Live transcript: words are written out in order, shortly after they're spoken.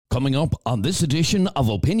Coming up on this edition of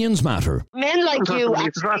Opinions Matter. Men like you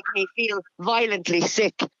actually make me feel violently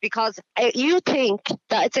sick because you think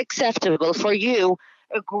that it's acceptable for you,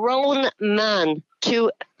 a grown man,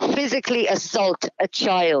 to physically assault a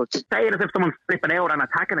child. Say it as if someone's flipping out and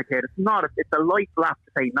attacking a kid. It's not. It's a light slap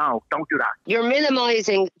to say, no, don't do that. You're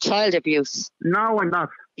minimising child abuse. No, I'm not.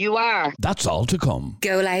 You are. That's all to come.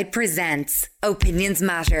 Go Loud presents Opinions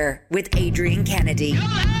Matter with Adrian Kennedy.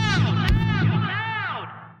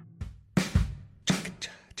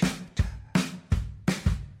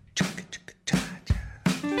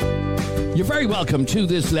 You're very welcome to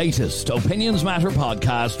this latest Opinions Matter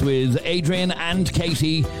podcast with Adrian and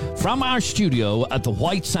Katie from our studio at the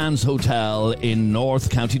White Sands Hotel in North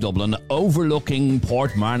County Dublin, overlooking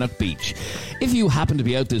Portmarnock Beach. If you happen to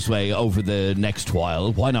be out this way over the next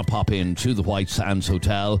while, why not pop in to the White Sands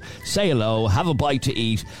Hotel, say hello, have a bite to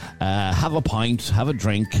eat, have a pint, have a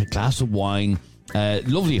drink, a glass of wine.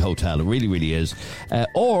 Lovely hotel, it really, really is.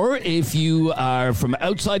 Or if you are from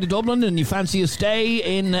outside of Dublin and you fancy a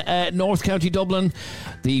stay in North County Dublin,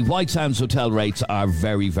 the White Sands Hotel rates are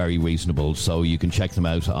very, very reasonable, so you can check them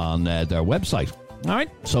out on their website. All right,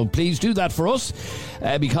 so please do that for us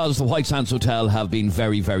because the White Sands Hotel have been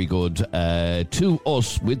very, very good to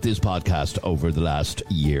us with this podcast over the last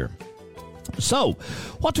year. So,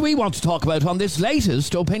 what do we want to talk about on this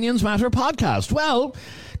latest Opinions Matter podcast? Well,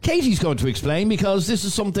 Katie's going to explain because this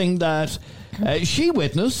is something that she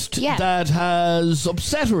witnessed that has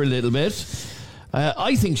upset her a little bit.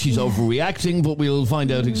 I think she's overreacting, but we'll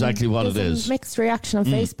find out exactly what it is. Mixed reaction on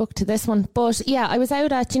Facebook to this one. But yeah, I was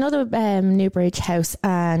out at, the Newbridge house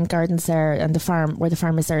and gardens there and the farm, where the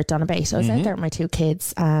farm is there at Donabate. I was out there with my two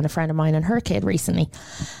kids and a friend of mine and her kid recently.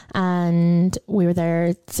 And we were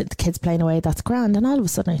there, the kids playing away, that's grand. And all of a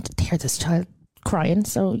sudden I hear this child crying,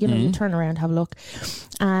 so you turn around, have a look,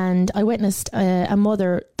 and I witnessed a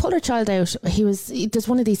mother pull her child out. There's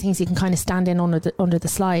one of these things you can kind of stand in under the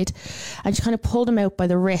slide, and she kind of pulled him out by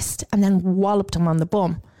the wrist and then walloped him on the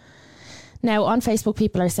bum. Now on Facebook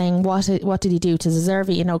people are saying what did he do to deserve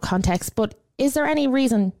it, context, but is there any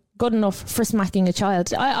reason good enough for smacking a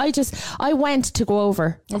child? I went to go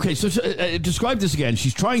over. Okay, so describe this again.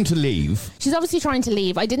 She's trying to leave. She's obviously trying to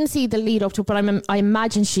leave. I didn't see the lead up to it, but I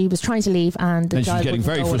imagine she was trying to leave and the child she's getting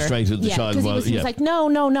very frustrated. The child because he was like,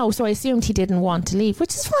 no. So I assumed he didn't want to leave,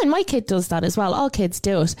 which is fine. My kid does that as well. All kids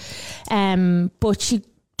do it. But she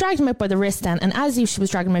dragged him out by the wrist then, and as she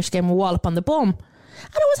was dragging him out, she gave him a wallop on the bum. And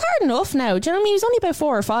it was hard enough now. Do you know what I mean? He was only about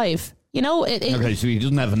 4 or 5. Okay, so he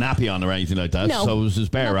doesn't have a nappy on or anything like that. No, so it was his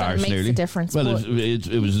bare arse makes nearly. A difference. Well,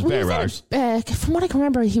 it was his bare arse. From what I can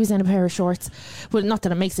remember, he was in a pair of shorts. Well, not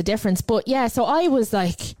that it makes a difference, but yeah. So I was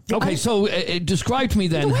like, okay. So describe to me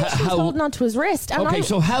then the way she was holding onto his wrist. And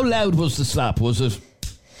so how loud was the slap? Was it?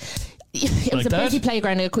 It was a busy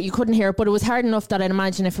playground. You couldn't hear it, but it was hard enough that I'd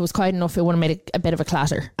imagine if it was quiet enough, it would have made a bit of a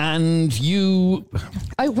clatter. And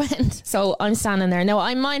I went. So I'm standing there. Now,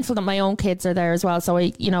 I'm mindful that my own kids are there as well. So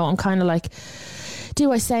I'm kind of like,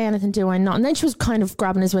 do I say anything? Do I not? And then she was kind of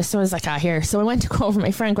grabbing his wrist. So I was like, here. So I went to go over.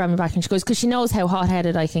 My friend grabbed me back and she goes, because she knows how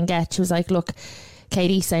hot-headed I can get. She was like, look,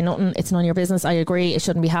 Katie, say nothing. It's none of your business. I agree. It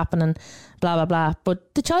shouldn't be happening. Blah, blah, blah.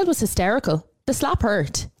 But the child was hysterical. The slap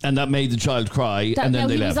hurt. And that made the child cry, and then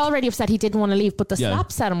they left. He was already upset. He didn't want to leave, but the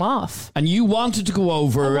slap set him off. And you wanted to go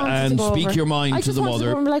over and speak your mind to the mother. I just wanted to go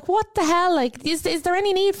over and be like, what the hell? Like, is there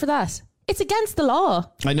any need for that? It's against the law.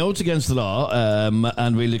 I know it's against the law,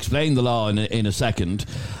 and we'll explain the law in a second.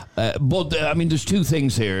 But there's two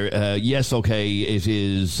things here. Yes, okay, it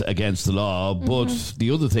is against the law, but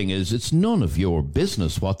the other thing is it's none of your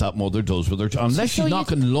business what that mother does with her child, unless she's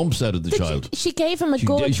knocking lumps out of the child. She gave him she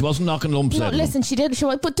wasn't knocking lumps out of him. Listen, she did.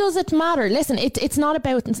 But does it matter? Listen, it's not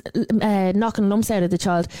about knocking lumps out of the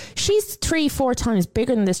child. She's 3-4 times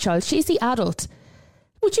bigger than this child. She's the adult.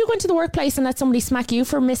 Would you go into the workplace and let somebody smack you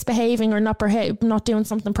for misbehaving or not doing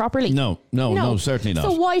something properly? No, certainly not.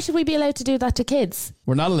 So why should we be allowed to do that to kids?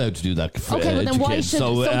 We're not allowed to do that to kids.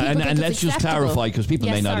 So, and let's just clarify, because people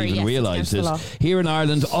may not even realise this. Here in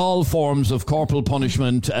Ireland, all forms of corporal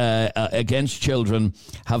punishment against children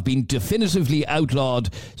have been definitively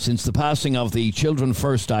outlawed since the passing of the Children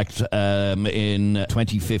First Act in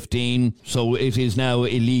 2015. So it is now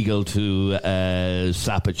illegal to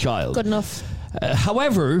slap a child. Good enough.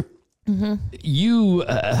 However, you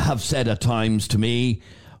have said at times to me,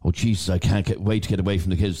 oh, Jesus, I can't wait to get away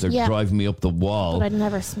from the kids. They're driving me up the wall. But I'd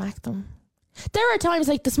never smack them. There are times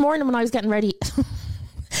like this morning when I was getting ready.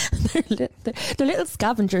 They're little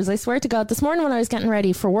scavengers, I swear to God. This morning when I was getting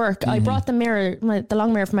ready for work, I brought the mirror, the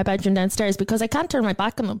long mirror from my bedroom downstairs because I can't turn my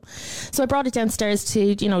back on them. So I brought it downstairs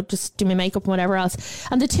to, just do my makeup and whatever else.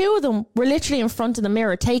 And the two of them were literally in front of the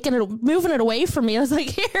mirror, moving it away from me. I was like,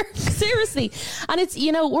 here, seriously. And it's,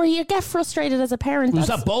 where you get frustrated as a parent. Was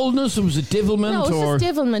that boldness or was it divilment? No, it was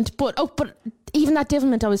just divilment. But even that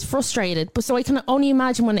divilment, I was frustrated. But so I can only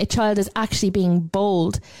imagine when a child is actually being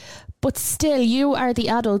bold. But still, you are the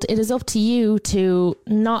adult. It is up to you to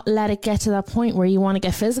not let it get to that point where you want to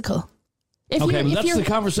get physical. That's the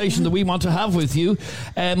conversation that we want to have with you.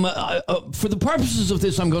 For the purposes of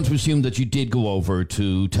this, I'm going to assume that you did go over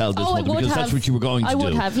to tell this mother because that's what you were going to do. I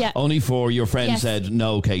would have, yeah. Only for your friend said,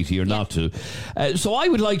 no, Katie, you're not to. So I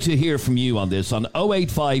would like to hear from you on this on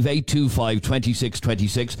 085 825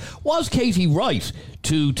 2626. Was Katie right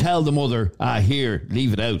to tell the mother, here,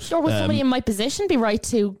 leave it out? Or would somebody in my position be right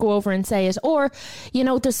to go over and say it? Or,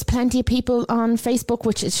 there's plenty of people on Facebook,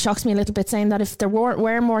 which it shocks me a little bit, saying that if there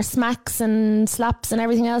were more smacks and slaps and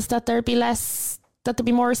everything else, that there'd be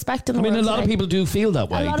more respect in the world. A lot of people do feel that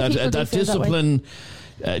way. That discipline,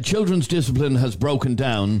 children's discipline has broken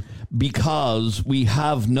down because we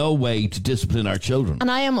have no way to discipline our children. And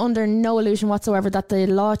I am under no illusion whatsoever that the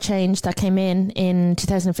law change that came in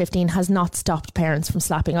 2015 has not stopped parents from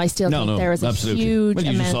slapping. I still think there is a huge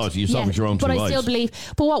amount. You saw it with your own two eyes. But I still believe.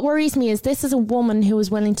 But what worries me is this is a woman who is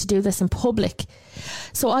willing to do this in public.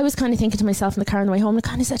 So I was kind of thinking to myself in the car on the way home, and I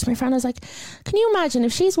kind of said to my friend, I was like, can you imagine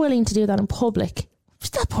if she's willing to do that in public?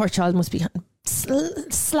 That poor child must be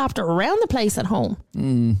slapped around the place at home.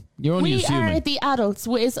 You're only assuming. We are the adults.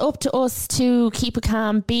 It's up to us to keep it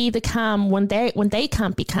calm, be the calm when they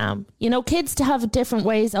can't be calm. Kids to have different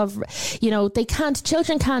ways of,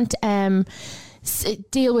 children can't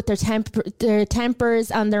deal with their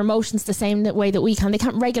tempers and their emotions the same way that we can. They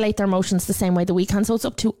can't regulate their emotions the same way that we can. So it's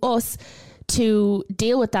up to us to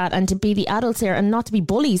deal with that and to be the adults here and not to be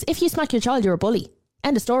bullies. If you smack your child, you're a bully.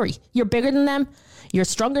 End of story. You're bigger than them. You're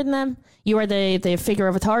stronger than them. You are the figure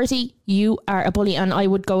of authority. You are a bully, and I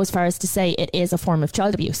would go as far as to say it is a form of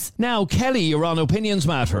child abuse. Now, Kelly, you're on Opinions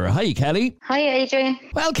Matter. Hi, Kelly. Hi, Adrian.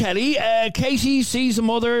 Well, Kelly, Katie sees a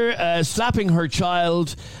mother slapping her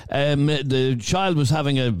child. The child was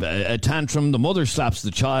having a tantrum. The mother slaps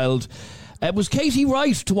the child. Was Katie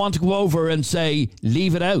right to want to go over and say,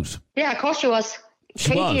 leave it out? Yeah, of course she was.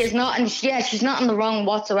 Katie is not, and she's not in the wrong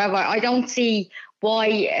whatsoever. I don't see why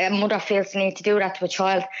a mother feels the need to do that to a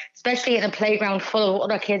child, especially in a playground full of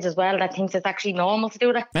other kids as well that thinks it's actually normal to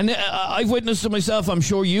do that. And I've witnessed it myself. I'm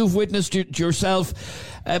sure you've witnessed it yourself.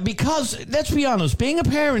 Because, let's be honest, being a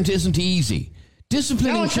parent isn't easy.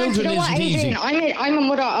 Disciplining children isn't easy. I'm a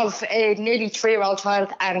mother of a nearly 3-year-old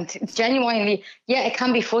child, and genuinely, it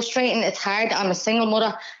can be frustrating. It's hard. I'm a single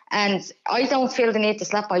mother, and I don't feel the need to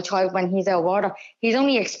slap my child when he's out of order. He's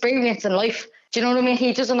only experiencing life. Do you know what I mean?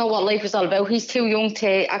 He doesn't know what life is all about. He's too young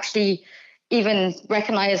to actually even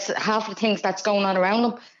recognise half the things that's going on around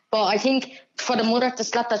him. But I think for the mother to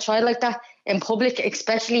slap that child like that in public,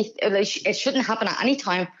 especially, it shouldn't happen at any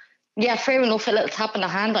time. Yeah, fair enough, a little tap in the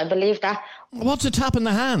hand, I believe that. What's a tap in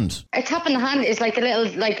the hand? A tap in the hand is like a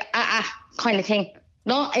little, kind of thing.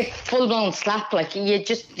 Not a full-blown slap,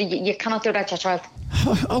 you cannot do that to a child.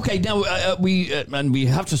 Okay, now we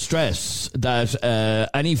have to stress that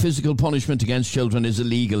any physical punishment against children is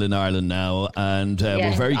illegal in Ireland now, and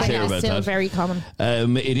we're very clear about that. It's still very common.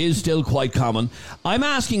 It is still quite common. I'm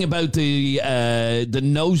asking about the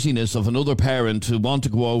nosiness of another parent who want to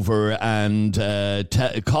go over and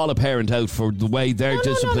call a parent out for the way they're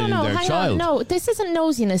disciplining their child. No, this isn't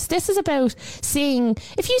nosiness. This is about seeing.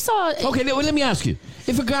 If you saw. Okay, now, let me ask you.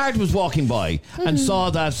 If a guard was walking by and saw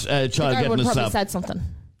that child getting a slap, said something.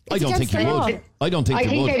 I don't think he would. I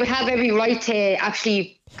think they would have every right to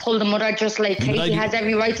actually pull the mother, just like Katie has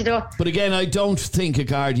every right to do it. But again, I don't think a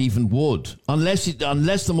guard even would, unless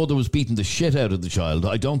the mother was beating the shit out of the child.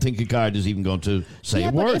 I don't think a guard is even going to say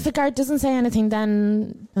a word. But if a guard doesn't say anything,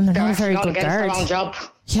 then they're not a very good guard. The wrong job.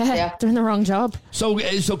 Yeah, they're in the wrong job. So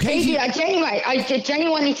Katie, I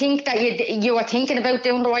genuinely think that you are thinking about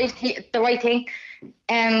doing the right thing.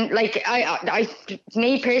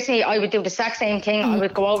 Me personally, I would do the exact same thing. I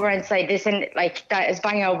would go over and say, listen, that is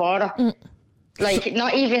bang out of order. You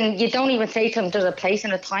don't even say to them, there's a place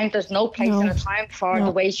and a time. There's no place and a time for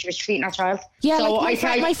the way she was treating her child. Yeah, so my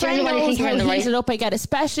friend knows how heated up I get,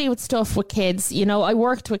 especially with stuff with kids. I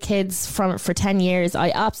worked with kids for 10 years.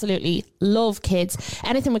 I absolutely love kids.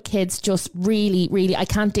 Anything with kids, just really, really, I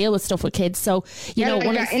can't deal with stuff with kids. So, they're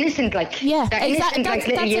innocent, they're innocent,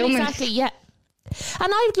 little humans. Exactly, yeah.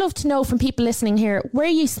 And I'd love to know from people listening here, were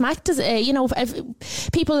you smacked as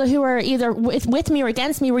if people who are either with me or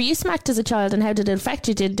against me, were you smacked as a child, and how did it affect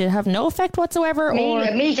you? Did it have no effect whatsoever?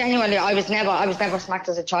 Me genuinely, I was never smacked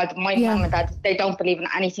as a child. My mum and dad, they don't believe in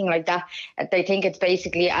anything like that. They think it's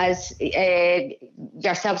basically as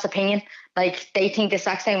yourself's opinion. Like, they think the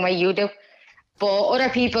exact same way you do. But other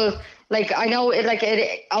people, like, I know it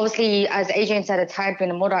obviously, as Adrian said, it's hard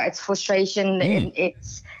being a mother. It's frustration.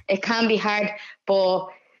 It can be hard, but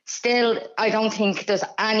still, I don't think there's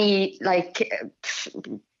any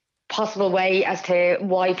possible way as to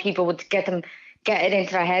why people would get it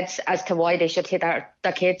into their heads as to why they should hit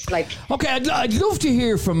their kids. Okay, I'd love to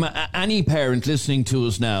hear from any parent listening to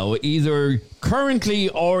us now, either currently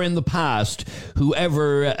or in the past,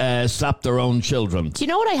 whoever slapped their own children. Do you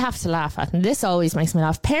know what I have to laugh at? And this always makes me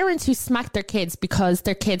laugh. Parents who smack their kids because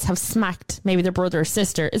their kids have smacked maybe their brother or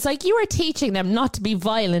sister. It's like you are teaching them not to be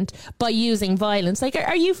violent by using violence. Like,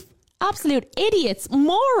 are you absolute idiots,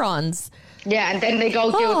 morons? Yeah, and then they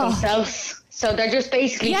go do it themselves. So they're just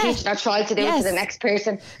basically teaching their child to do it to the next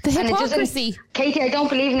person. The hypocrisy. Katie, I don't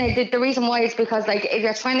believe in it. The reason why is because, like, if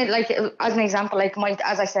you're trying to, as an example, like,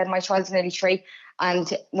 as I said, my child's nearly 3.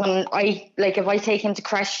 And when if I take him to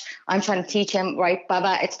creche, I'm trying to teach him, right,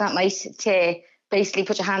 Baba, it's not nice to basically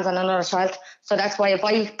put your hands on another child. So that's why if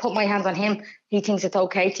I put my hands on him, he thinks it's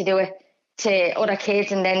okay to do it to other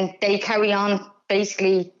kids. And then they carry on,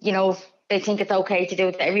 basically, they think it's okay to do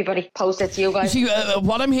it to everybody. Post it to you guys. See,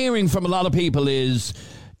 what I'm hearing from a lot of people is,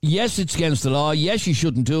 yes, it's against the law. Yes, you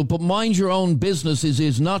shouldn't do it, but mind your own business.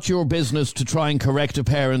 Is not your business to try and correct a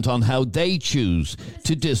parent on how they choose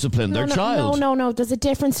to discipline their child. No. There's a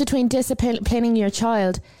difference between disciplining your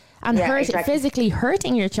child and physically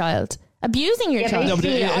hurting your child, abusing your child.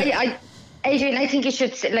 Adrian, I think you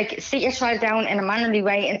should sit your child down in a mannerly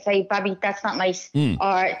way and say, "Babby, that's not nice,"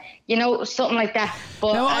 or something like that.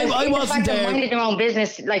 But no, I wasn't there. Minding your own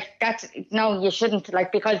business, you shouldn't,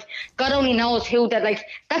 because God only knows who that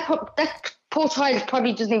poor child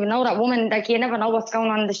probably doesn't even know that woman. You never know what's going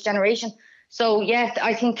on in this generation. So, yeah,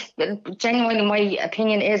 I think genuinely my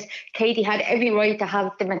opinion is Katie had every right to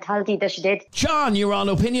have the mentality that she did. John, you're on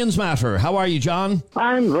Opinions Matter. How are you, John?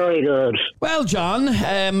 I'm very good. Well, John,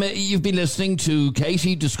 you've been listening to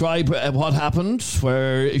Katie describe what happened,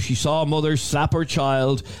 where she saw a mother slap her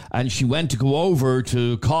child and she went to go over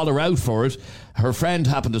to call her out for it. Her friend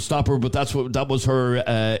happened to stop her, but that was her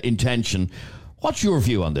intention. What's your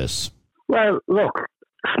view on this? Well, look,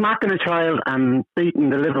 smacking a child and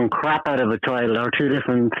beating the living crap out of a child are two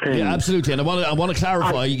different things. Yeah, absolutely. And I want to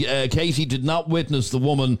clarify, Katie did not witness the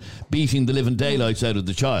woman beating the living daylights out of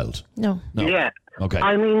the child. No. Yeah. Okay.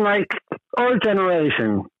 I mean, our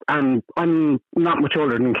generation, and I'm not much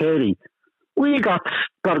older than Katie, we got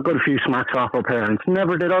a good few smacks off our parents.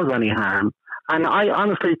 Never did us any harm. And I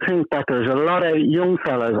honestly think that there's a lot of young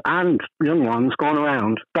fellas and young ones going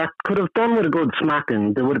around that could have done with a good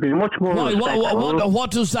smacking. They would have been much more respectful.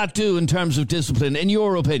 What does that do in terms of discipline, in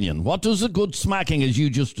your opinion? What does a good smacking, as you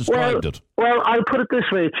just described it? Well, I'll put it this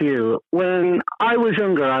way to you. When I was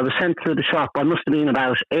younger, I was sent to the shop. I must have been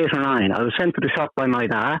about 8 or 9. I was sent to the shop by my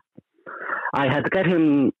dad. I had to get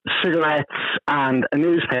him cigarettes and a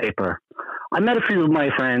newspaper. I met a few of my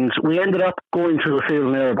friends. We ended up going to a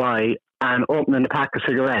field nearby and opening a pack of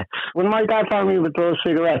cigarettes. When my dad found me with those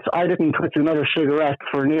cigarettes, I didn't touch another cigarette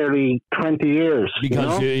for nearly 20 years.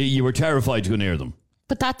 Because you were terrified to go near them.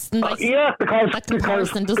 But that's because that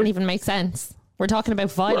comparison doesn't even make sense. We're talking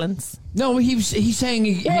about violence. No, he's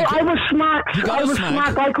saying... I was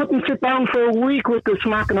smacked. I couldn't sit down for a week with the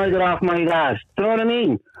smacking I got off my dad. Do you know what I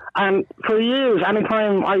mean? And for years,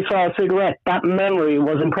 anytime I saw a cigarette, that memory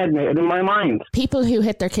was impregnated in my mind. People who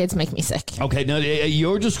hit their kids make me sick. Okay, now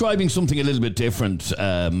you're describing something a little bit different,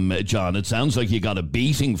 John. It sounds like you got a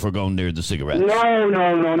beating for going near the cigarettes.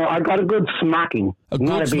 No. I got a good smacking. A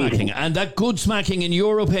good smacking. And that good smacking, in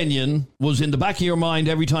your opinion, was in the back of your mind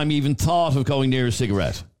every time you even thought of going near a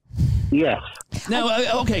cigarette? Yes.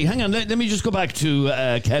 Now, okay, hang on. Let me just go back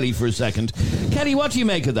to Kelly for a second. Kelly, what do you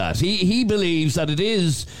make of that? He believes that it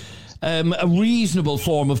is a reasonable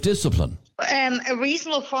form of discipline. A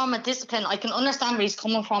reasonable form of discipline. I can understand where he's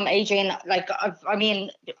coming from, Adrian.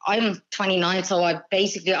 I'm 29, so I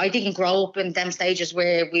didn't grow up in them stages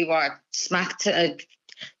where we were smacked. That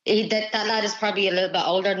lad is probably a little bit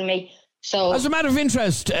older than me. So, as a matter of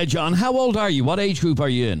interest, John, how old are you? What age group are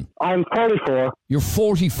you in? I'm 44. You're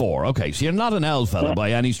 44. Okay, so you're not an old fella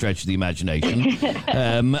by any stretch of the imagination.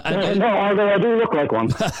 No, although I do look like one.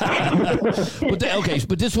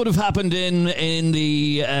 But this would have happened in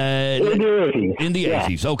the 80s. In the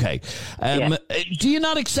 80s. Okay. Do you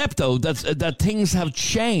not accept though that things have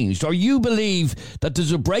changed, or you believe that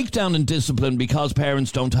there's a breakdown in discipline because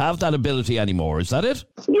parents don't have that ability anymore? Is that it?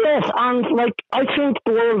 Yes, and I think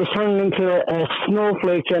the world is turning into a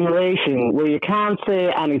snowflake generation where you can't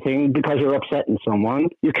say anything because you're upsetting someone.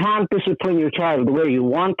 You can't discipline your child the way you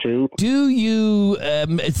want to. Do you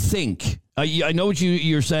think... I know what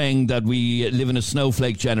you're saying, that we live in a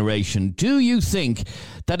snowflake generation. Do you think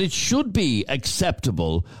that it should be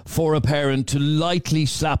acceptable for a parent to lightly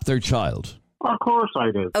slap their child? Of course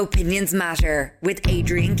I do. Opinions Matter with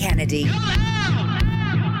Adrian Kennedy.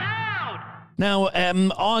 Now,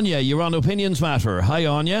 Anya, you're on Opinions Matter. Hi,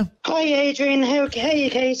 Anya. Hi, Adrian. How are you,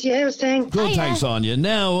 Katie? How's things? Good, Hiya. thanks, Anya.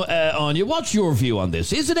 Now, Anya, what's your view on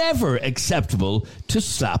this? Is it ever acceptable to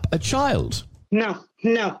slap a child? No.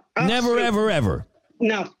 Never, ever.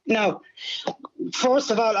 No.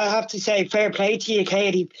 First of all, I have to say fair play to you,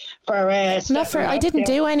 Katie, for I didn't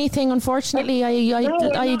do anything, unfortunately. I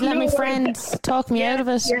let my friends talk me out of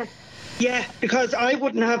it. Yeah, because I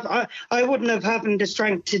wouldn't have having the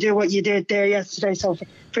strength to do what you did there yesterday. So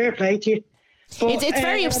fair play to you. But, It's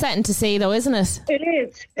very upsetting to see, though, isn't it? It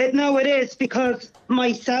is. It is, because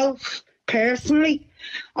myself personally,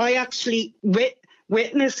 I actually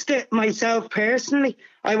witnessed it myself personally.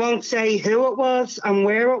 I won't say who it was and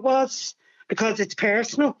where it was because it's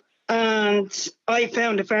personal, and I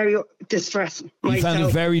found it very distressing. You found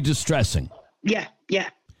it very distressing. Yeah.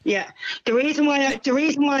 The reason why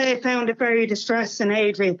I found it very distressing,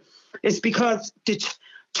 Adrian, is because the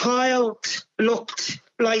child looked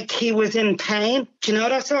like he was in pain. Do you know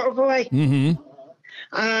that sort of way? Mm-hmm.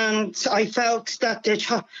 And I felt that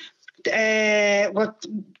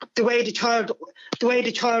the way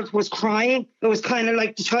the child was crying, it was kind of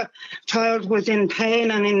like the child was in pain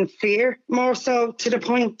and in fear, more so to the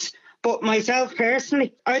point. But myself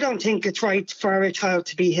personally, I don't think it's right for a child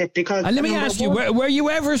to be hit because. And let me ask you, were you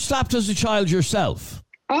ever slapped as a child yourself?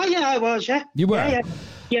 Oh yeah, I was. Yeah, you were.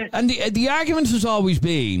 Yeah. And the argument has always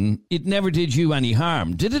been it never did you any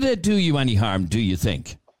harm. Did it do you any harm? Do you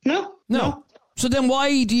think? No. So then,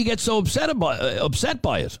 why do you get so upset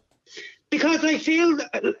by it? Because I feel,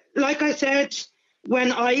 like I said,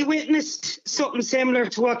 when I witnessed something similar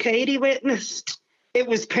to what Katie witnessed, it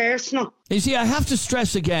was personal. You see, I have to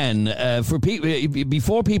stress again, for people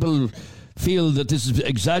before people feel that this is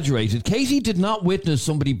exaggerated, Katie did not witness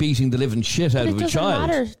somebody beating the living shit out of a child. It doesn't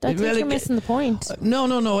matter. I think you're missing the point.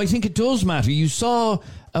 No. I think it does matter. You saw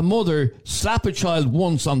a mother slap a child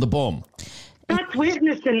once on the bum. That's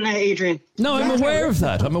witnessing, Adrian. No, I'm aware of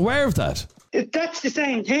that. That's the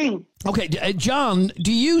same thing. Okay, John,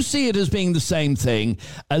 do you see it as being the same thing?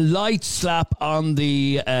 A light slap on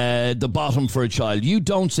the bottom for a child. You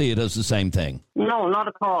don't see it as the same thing? No, not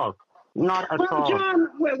at all. Not at all.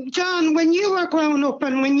 John, when you were growing up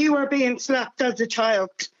and when you were being slapped as a child,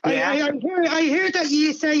 I hear that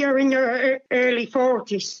you say you're in your early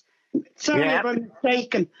 40s. Sorry if I'm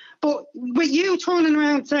mistaken. But with you turning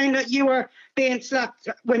around saying that you were being slapped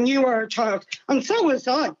when you were a child, and so was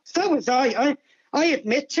I. I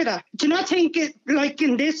admit to that. Do you not think it, like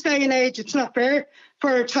in this day and age, it's not fair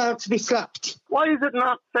for a child to be slapped? Why is it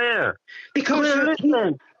not fair? Because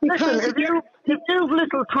listen, if you've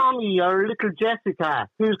little Tommy or little Jessica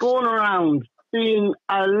who's going around being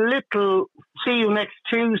a little see you next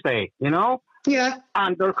Tuesday, you know? Yeah.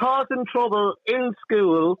 And they're causing trouble in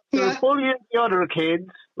school, they're bullying the other kids,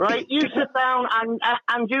 right? You sit down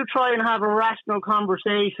and you try and have a rational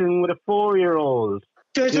conversation with a 4-year-old.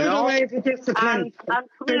 There's other ways of discipline.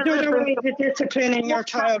 There's other ways of disciplining your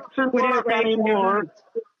child without anymore.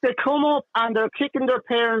 They come up and they're kicking their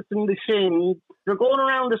parents in the shins. They're going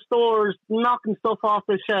around the stores, knocking stuff off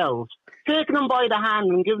the shelves, taking them by the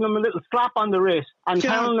hand and giving them a little slap on the wrist and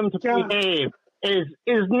telling them to behave. Is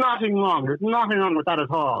nothing wrong. There's nothing wrong with that at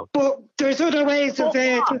all. But there's other ways of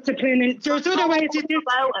disciplining. There's other ways of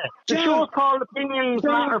disciplining. The show's called Opinions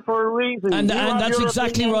Matter for a reason. And that's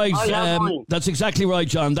exactly right. That's exactly right,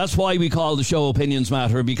 John. That's why we call the show Opinions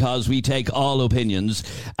Matter, because we take all opinions.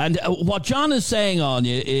 And what John is saying,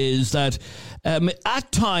 Anya, is that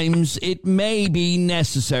at times it may be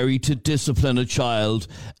necessary to discipline a child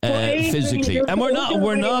physically. And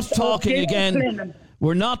we're not talking again.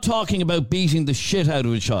 We're not talking about beating the shit out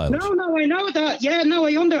of a child. No, I know that. Yeah, no,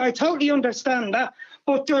 I totally understand that.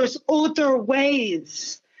 But there's other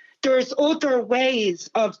ways. There's other ways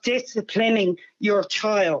of disciplining your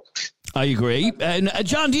child. I agree. And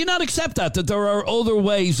John, do you not accept that there are other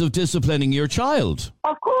ways of disciplining your child?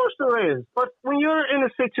 Of course there is. But when you're in a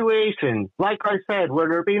situation, like I said, where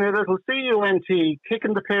there being a little CUNT,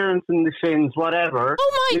 kicking the parents in the shins, whatever.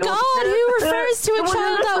 Oh my God, who refers to a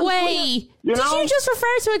child that way? Did you just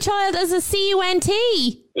refer to a child as a CUNT?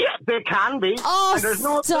 Yeah, they can be. Oh,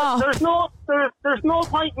 stop. There's no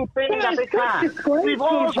point in saying that they can. We've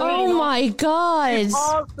all seen them. My God.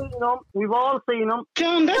 We've all seen them.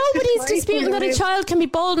 John, nobody's disputing that a child can be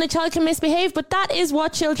bold and a child can misbehave, but that is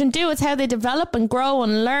what children do. It's how they develop and grow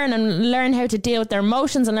and learn how to deal with their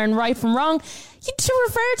emotions and learn right from wrong. You to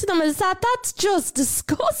refer to them as that's just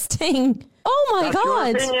disgusting. Oh my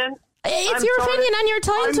God. Your opinion. It's your opinion and your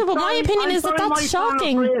title, but my opinion is that's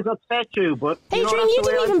shocking. Upset you, but Adrian, you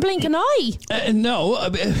didn't even blink an eye. No.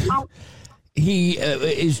 He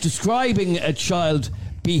is describing a child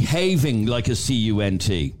behaving like a CUNT.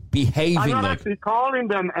 I'm not actually calling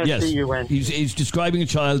them a CUNT. He's describing a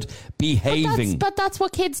child behaving. But that's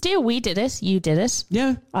what kids do. We did it. You did it.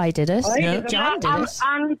 Yeah. I did it. John did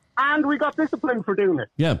it. And we got disciplined for doing it.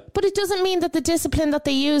 Yeah. But it doesn't mean that the discipline that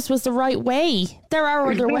they used was the right way. There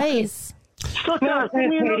are other ways. Give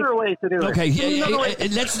me another way to do it. Okay,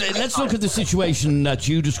 let's look at the situation that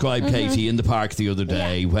you described, Katie, in the park the other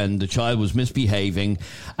day when the child was misbehaving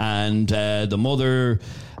and the mother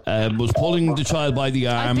was pulling the child by the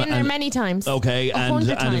arm. I've been there many times. Okay, and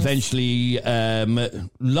eventually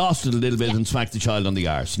lost it a little bit and smacked the child on the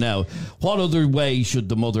arse. Now, what other way should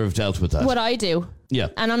the mother have dealt with that? What I do. Yeah.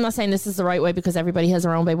 And I'm not saying this is the right way because everybody has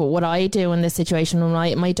their own way, but what I do in this situation,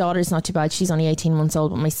 when my daughter's not too bad, she's only 18 months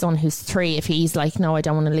old, but my son who's 3, if he's like, no, I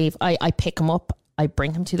don't want to leave, I pick him up, I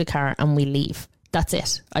bring him to the car and we leave. That's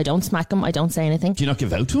it. I don't smack him, I don't say anything. Do you not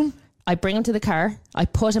give out to him? I bring him to the car, I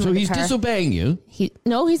put him in the car. So he's disobeying you?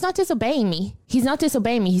 No, he's not disobeying me. He's not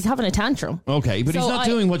disobeying me, he's having a tantrum. Okay, but he's not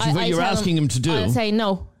doing what you're asking him to do. I'll say,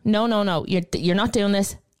 no, you're not doing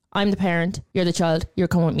this. I'm the parent, you're the child, you're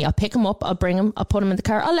coming with me. I'll pick him up, I'll bring him, I'll put him in the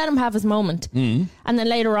car, I'll let him have his moment. And then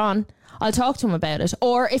later on, I'll talk to him about it.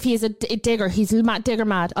 Or if he's a digger, he's digger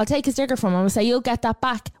mad, I'll take his digger from him and say, you'll get that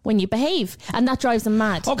back when you behave. And that drives him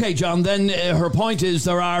mad. Okay, John, then her point is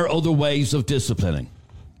there are other ways of disciplining.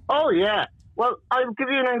 Oh, yeah. Well, I'll give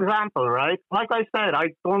you an example, right? Like I said, I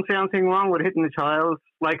don't see anything wrong with hitting the child.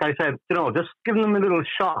 Like I said, just giving them a little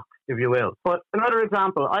shock, if you will. But another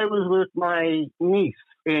example, I was with my niece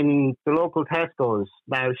in the local Tesco's.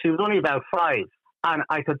 Now, she was only about 5, and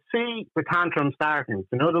I could see the tantrum starting.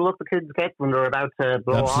 You know the look the kids get when they're about to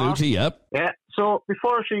blow off? Absolutely, yep. Yeah, so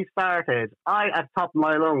before she started, I, at the top of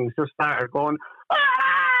my lungs, just started going,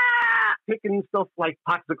 picking stuff like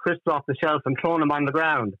packs of crisps off the shelf and throwing them on the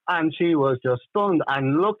ground. And she was just stunned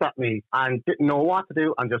and looked at me and didn't know what to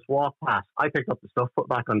do and just walked past. I picked up the stuff, put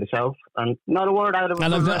back on the shelf, and not a word out of it.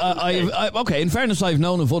 And okay, in fairness, I've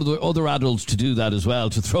known of other adults to do that as well,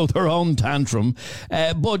 to throw their own tantrum.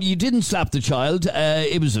 But you didn't slap the child.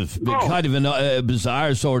 It was kind of a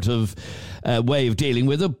bizarre sort of way of dealing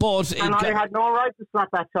with it. But I had no right to slap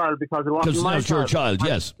that child because it wasn't my child. Your child,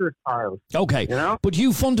 yes. Child. Okay, but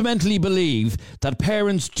you fundamentally believe that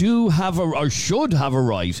parents do have or should have a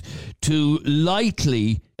right to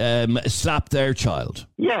lightly slap their child.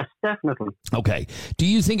 Yes, definitely. Okay. Do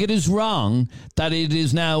you think it is wrong that it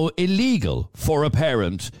is now illegal for a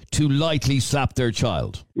parent to lightly slap their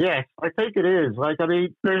child? Yes, I think it is.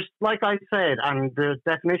 There's, like I said, and the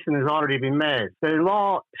definition has already been made, the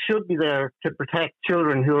law should be there to protect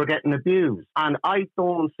children who are getting abused. And I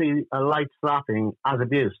don't see a light slapping as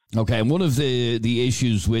abuse. Okay, and one of the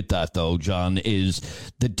issues with that, though, John, is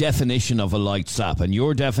the definition of a light slap. And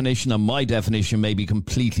your definition and my definition may be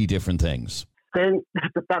completely different things. Then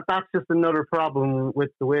that's just another problem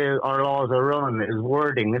with the way our laws are run, is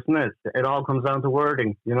wording, isn't it? It all comes down to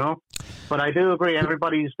wording, But I do agree,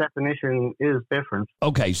 everybody's definition is different.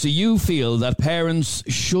 Okay, so you feel that parents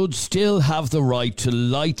should still have the right to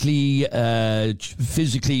lightly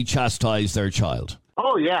physically chastise their child?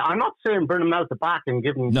 Oh, yeah. I'm not saying burn them out the back and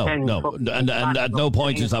give them 10... No. And at no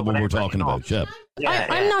point is that what we're talking about, yeah.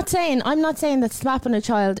 I'm not saying that slapping a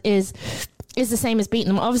child is the same as beating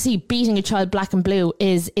them. Obviously, beating a child black and blue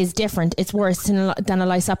is different. It's worse than a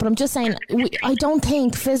light slap. But I'm just saying, I don't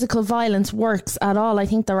think physical violence works at all. I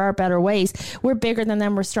think there are better ways. We're bigger than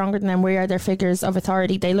them. We're stronger than them. We are their figures of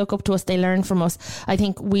authority. They look up to us. They learn from us. I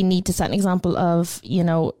think we need to set an example of,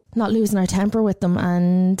 not losing our temper with them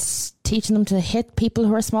and teaching them to hit people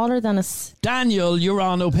who are smaller than us. Daniel, you're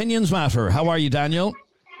on Opinions Matter. How are you, Daniel?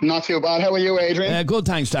 Not too bad. How are you, Adrian? Good,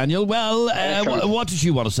 thanks, Daniel. Well, what did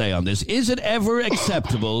you want to say on this? Is it ever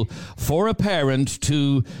acceptable for a parent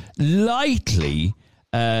to lightly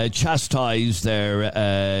chastise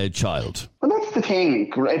their child? Well, that's the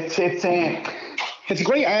thing. It's a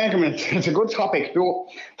great argument. It's a good topic. But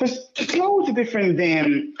there's loads of different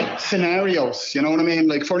scenarios. You know what I mean?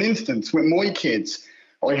 Like, for instance, with my kids,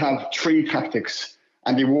 I have 3 tactics,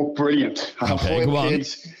 and they work brilliant. I have 5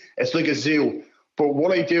 kids. It's like a zoo. But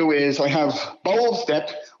what I do is I have bowl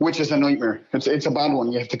step, which is a nightmare. It's a bad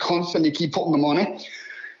one. You have to constantly keep putting them on it.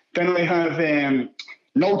 Then I have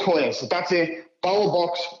no toys. That's it. Bowl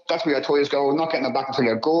box, that's where your toys go. Not getting them back until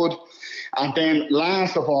you're good. And then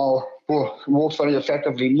last of all, works very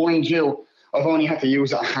effectively. Mind you, I've only had to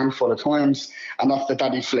use it a handful of times, and that's the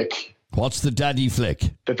daddy flick. What's the daddy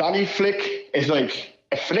flick? The daddy flick is like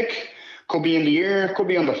a flick. Could be in the ear, could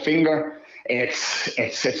be on the finger. It's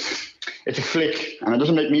a flick, and it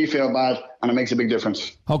doesn't make me feel bad, and it makes a big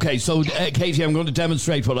difference. Okay, so Katie, I'm going to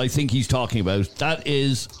demonstrate what I think he's talking about. That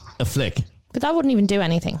is a flick. But that wouldn't even do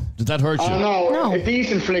anything. Did that hurt you? No. A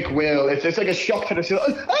decent flick will. It's like a shock to the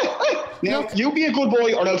system. Now, you be a good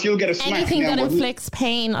boy, or else you'll get a smack. Anything that inflicts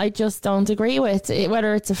pain, I just don't agree with.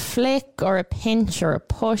 Whether it's a flick or a pinch or a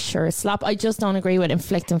push or a slap, I just don't agree with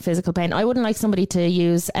inflicting physical pain. I wouldn't like somebody to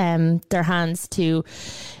use their hands to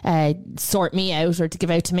sort me out or to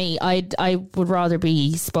give out to me. I would rather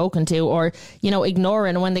be spoken to, or ignore it,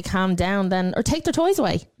 and when they calm down, then or take their toys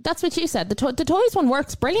away. That's what you said. The toys one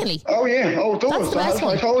works brilliantly. Oh yeah, it does.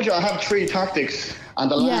 I told you I have 3 tactics, and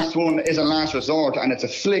the last one is a last resort, and it's a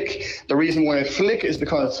flick. The reason why I flick is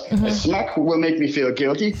because a smack will make me feel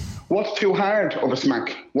guilty. What's too hard of a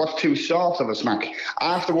smack? What's too soft of a smack?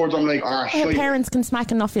 Afterwards, I'm like, parents can smack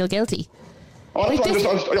and not feel guilty. Oh,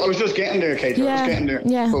 I was just getting there, Katie. I was getting there.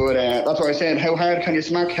 Yeah. But that's what I said. How hard can you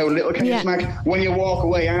smack? How little can you smack? When you walk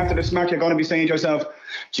away after the smack, you're going to be saying to yourself,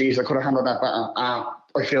 geez, I could have handled that better.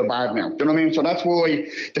 I feel bad now. Do you know what I mean? So that's why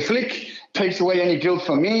the flick takes away any guilt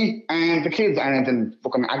from me, and the kids aren't in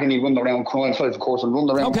fucking agony, running around crying. So, of course, and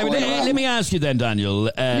running around. Okay, but let me ask you then, Daniel.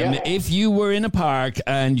 If you were in a park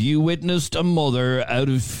and you witnessed a mother, out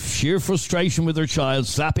of sheer frustration with her child,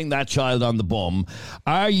 slapping that child on the bum,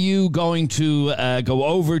 are you going to go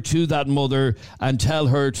over to that mother and tell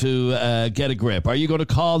her to get a grip? Are you going to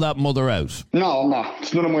call that mother out? No, I'm not.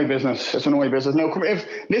 It's none of my business. No,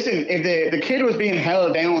 if the kid was being held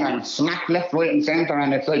down and smacked left, right, and centre,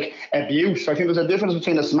 and it's like abuse. I think there's a difference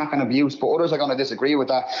between a smack and abuse, but others are going to disagree with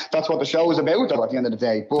that. That's what the show is about, though, at the end of the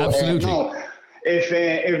day. But, absolutely. No,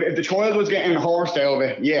 if the child was getting horsed out of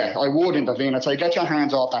it, yeah, I would intervene. I'd say, get your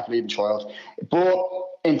hands off that bleeding child. But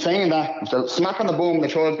in saying that, if the smack on the bum, the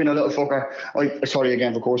child's been a little fucker, sorry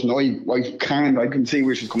again for course, no, I can see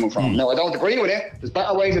where she's coming from. No, I don't agree with it. There's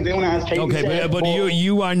better ways of doing it, as Katie said. But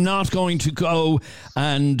you are not going to go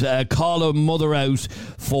and call a mother out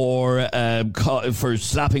for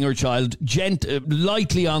slapping her child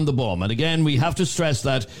lightly on the bum. And again, we have to stress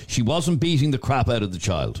that she wasn't beating the crap out of the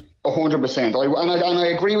child. 100%. And I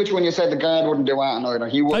agree with you when you said the guard wouldn't do that either.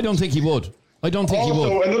 He would. I don't think he would.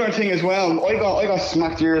 Also, another thing as well, I got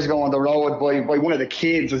smacked years ago on the road by one of the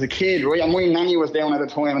kids as a kid, right? And my nanny was down at the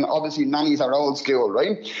time, and obviously nannies are old school,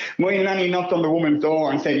 right? My nanny knocked on the woman's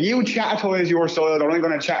door and said, you chattertoise your soil, or I'm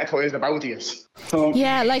going to chattertoise the both of you. So,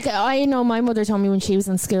 yeah, like I know my mother told me when she was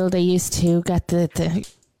in school, they used to get the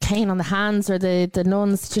cane on the hands, or the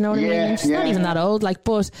nuns, do you know what I mean? She's not even that old,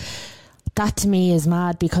 but... That to me is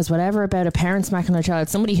mad, because whatever about a parent smacking their child,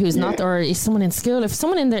 somebody who's not, or is someone in school, if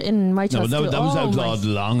someone in my child's school... that was outlawed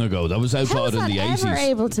long ago. That was outlawed in the 80s. How was that ever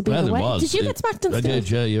able to be the way? Did you get smacked in school? I did,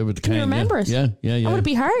 yeah, with the cane. Can you remember it? Yeah. That would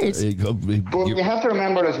be hard. But you have to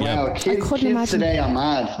remember as well, kids today are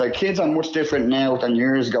mad. Like, kids are much different now than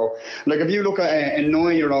years ago. Like, if you look at a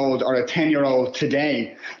 9-year-old or a 10-year-old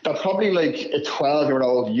today, they're probably like a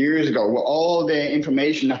 12-year-old years ago, with all the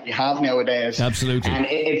information that we have nowadays. Absolutely. And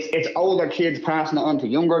it's older kids passing it on to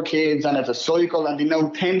younger kids, and it's a cycle, and they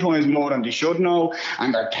know 10 times more than they should know,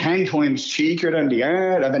 and they're 10 times cheekier than they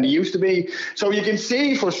are, than they used to be. So you can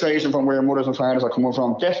see frustration from where mothers and fathers are coming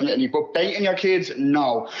from, definitely. But baiting your kids,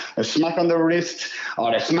 no. A smack on the wrist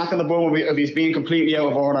or a smack on the bum if he's being completely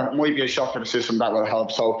out of order might be a shock to the system. That will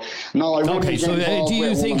help. So no, I wouldn't. Okay, so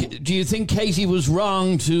do you think Katie was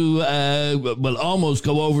wrong to almost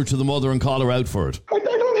go over to the mother and call her out for it? I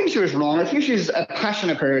don't think she was wrong. I think she's a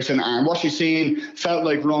passionate person, and what she's seen felt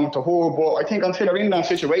like wrong to her. But I think until they're in that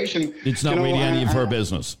situation, it's not really any of her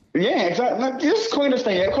business. Yeah, exactly. Just kind of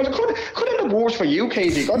stay out, because it could end up worse for you,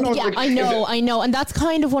 Katie. God knows. Yeah, I know, and that's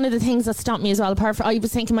kind of one of the things that stopped me as well. Apart from, I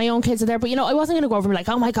was thinking my own kids are there, but I wasn't going to go over and be like,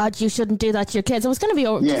 oh my God, you shouldn't do that to your kids. I was going to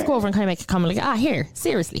be just go over and kind of make a comment like, here,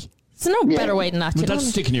 seriously. There's no better way than that. But that's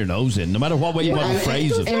sticking your nose in, no matter what way you want to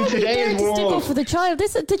phrase it. In today's world, stick up for the child.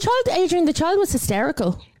 The child was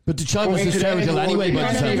hysterical. But the child was hysterical anyway.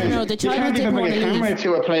 No, the child you can't even bring a camera leave.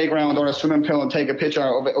 to a playground or a swimming pool and take a picture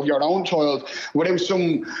of your own child without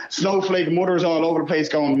some snowflake mothers all over the place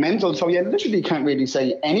going mental. So you literally can't really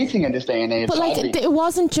say anything in this day and age. But like, it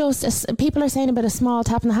wasn't just, people are saying about a small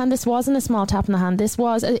tap in the hand. This wasn't a small tap in the hand. This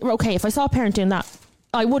was, okay, if I saw a parent doing that,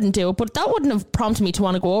 I wouldn't do it, but that wouldn't have prompted me to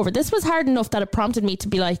want to go over. This was hard enough that it prompted me to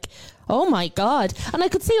be like, oh my God. And I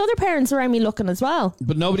could see other parents around me looking as well.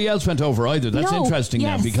 But nobody else went over either. That's interesting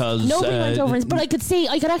now, because nobody went over. But I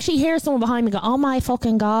could actually hear someone behind me go, oh my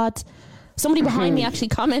fucking God. Somebody behind me actually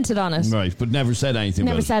commented on it. Right, but never said anything.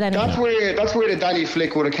 Never said anything. That's where the daddy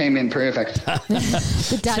flick would have came in perfect.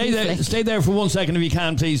 The daddy flick. Stay there for 1 second if you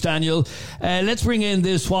can, please, Daniel. Let's bring in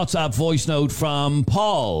this WhatsApp voice note from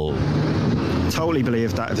Paul. Totally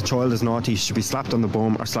believe that if a child is naughty, should be slapped on the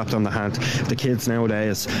bum or slapped on the hand. The kids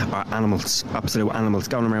nowadays are animals, absolute animals,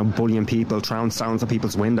 going around bullying people, throwing stones at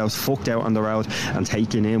people's windows, fucked out on the road and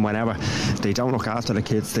taking in whenever. They don't look after the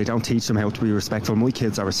kids. They don't teach them how to be respectful. My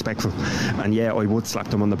kids are respectful, and yeah, I would slap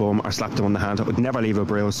them on the bum or slap them on the hand. I would never leave a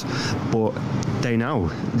bruise, but they know.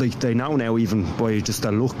 They know now, even by just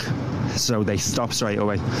a look, so they stop straight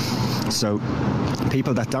away. So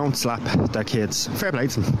people that don't slap their kids, fair play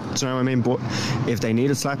to them, do you know what I mean? But if they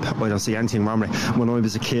need a slap, I don't see anything wrong with it. When I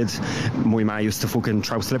was a kid, my ma used to fucking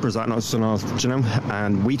throw slippers at us and all, do you know?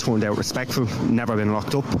 And we turned out respectful, never been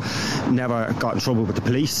locked up, never got in trouble with the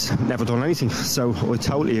police, never done anything. So I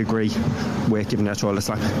totally agree with giving their child a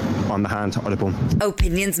slap on the hand or the bum.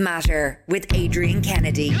 Opinions Matter with Adrian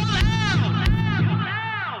Kennedy.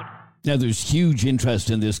 Now, there's huge interest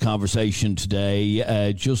in this conversation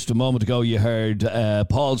today. Just a moment ago, you heard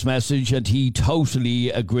Paul's message, and he totally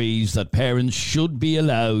agrees that parents should be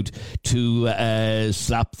allowed to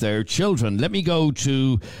slap their children. Let me go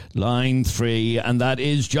to line 3, and that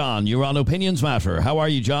is John. You're on Opinions Matter. How are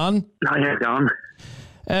you, John? Hi, John.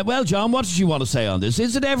 Well, John, what did you want to say on this?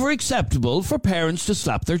 Is it ever acceptable for parents to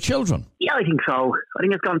slap their children? Yeah, I think so. I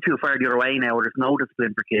think it's gone too far the other way now, where there's no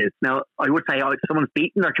discipline for kids. Now, I would say if someone's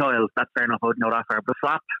beating their child, that's fair enough. I would know that far. But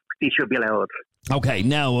slap, they should be allowed. Okay,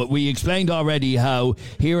 now, we explained already how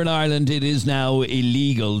here in Ireland it is now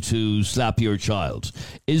illegal to slap your child.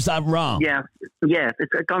 Is that wrong? Yeah,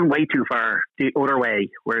 it's gone way too far the other way,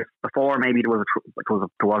 where before maybe there was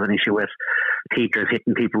an issue with teachers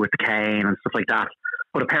hitting people with the cane and stuff like that.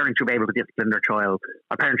 But a parent should be able to discipline their child.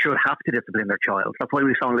 A parent should have to discipline their child. That's why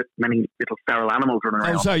we saw many little feral animals running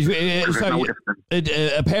around.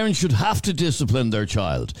 A parent should have to discipline their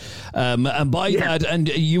child. And by that, and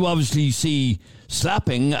you obviously see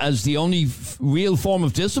slapping as the only real form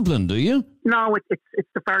of discipline, do you? No, it's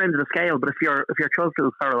the far end of the scale. But if your child's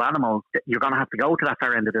a feral animal, you're going to have to go to that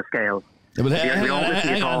far end of the scale. But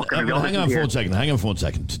hang on for 1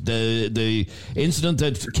 second. The incident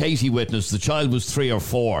that Katie witnessed, the child was 3 or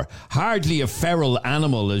 4. Hardly a feral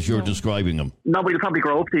animal as you're describing him. No, but he'll probably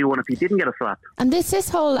grow up to you one if he didn't get a slap. And this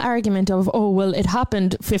whole argument of, it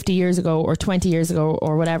happened 50 years ago or 20 years ago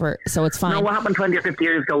or whatever, so it's fine. No, what happened 20 or 50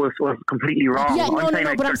 years ago was completely wrong. Yeah,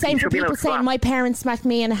 but I'm saying for people saying my parents smacked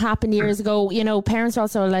me and it happened years ago, parents are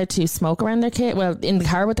also allowed to smoke around their kid, in the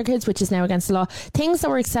car with their kids, which is now against the law. Things that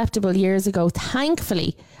were acceptable years ago,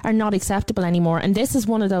 thankfully, are not acceptable anymore. And this is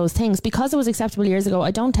one of those things. Because it was acceptable years ago,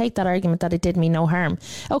 I don't take that argument that it did me no harm.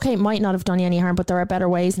 Okay, it might not have done you any harm, but there are better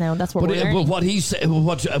ways now, and that's what we're learning.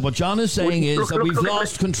 But what John is saying is that we've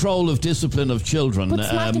lost control of discipline of children. But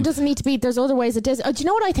smacking doesn't need to be. There's other ways it is. Do you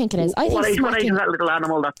know what I think it is? What age is that little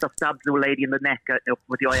animal that stabs the lady in the neck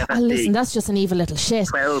with the IFSD? Listen, that's just an evil little shit.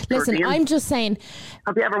 12, listen, 13. I'm just saying.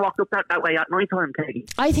 Have you ever walked up that way at night time, Katie?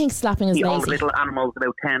 I think slapping is lazy. All the little animals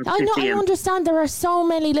about 10, 15. I understand there are so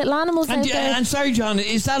many little animals out there. And sorry, John,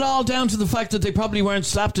 is that all down to the fact that they probably weren't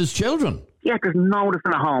slapped as children? Yeah, there's no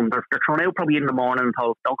nothing at home. They're thrown out probably in the morning and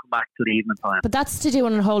told, don't come back till the evening time. But that's to do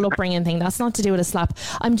with a whole upbringing thing. That's not to do with a slap.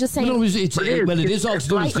 I'm just saying. It is all to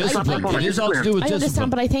do with discipline. It is all to do with discipline. I understand,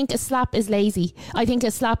 but I think a slap is lazy. I think a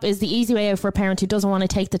slap is the easy way out for a parent who doesn't want to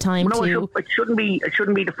take the time to. It shouldn't be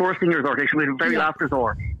the first thing resort. It should be the very last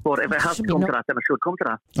resort. But if it has to come to that, then it should come to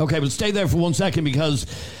that. Okay, but stay there for 1 second, because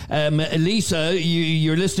Lisa,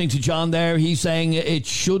 you're listening to John there. He's saying it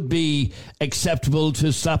should be acceptable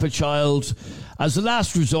to slap a child as a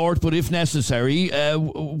last resort, but if necessary.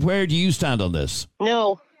 Where do you stand on this?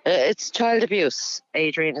 No, it's child abuse,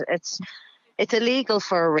 Adrian. It's illegal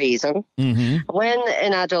for a reason. Mm-hmm. When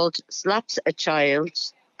an adult slaps a child,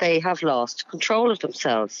 they have lost control of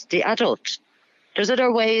themselves, the adult. There's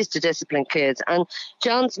other ways to discipline kids. And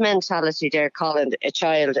John's mentality there, calling a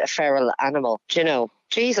child a feral animal,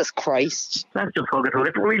 Jesus Christ. Let's just hug it through.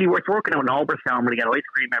 It's really worth working out in Oberstown where they get ice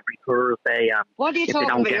cream every Thursday. What are you talking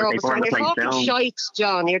about, your Oberstown? You're talking shite,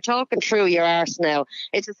 John. You're talking through your arse now.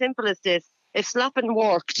 It's as simple as this. If slapping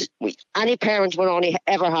worked, any parent would only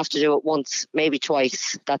ever have to do it once, maybe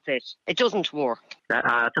twice. That's it. It doesn't work.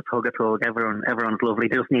 Just hug it through. Everyone's lovely.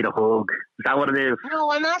 They just need a hug. Is that what it is?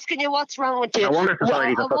 No, I'm asking you what's wrong with you. I wonder if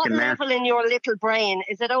society's a fucking mess. At what level in your little brain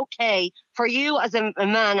is it okay for you as a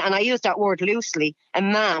man, and I use that word loosely, a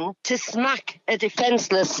man, to smack a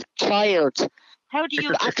defenceless child? How do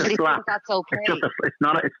you actually think that's okay? It's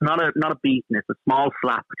not a beating. It's a small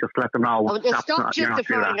slap. Just let them know. Stop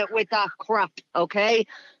justifying it with that crap, okay?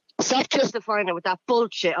 Stop justifying it with that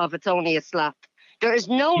bullshit of it's only a slap. There is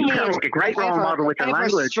no need to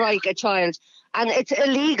ever strike a child. And it's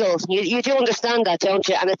illegal. You do understand that, don't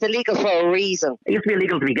you? And it's illegal for a reason. It used to be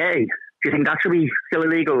illegal to be gay. Do you think that should be still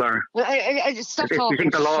illegal? Or I just stop talking. Do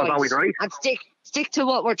you think the law is always right? And stick to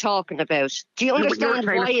what we're talking about. Do you understand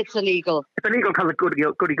why it's illegal? It's illegal because of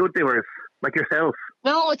goody good doers like yourself.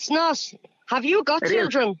 No, it's not. Have you got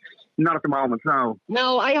children? Not at the moment, no.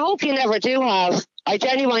 No, I hope you never do have. I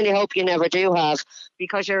genuinely hope you never do have,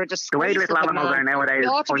 because you're a disgrace. The way the little animals are nowadays, you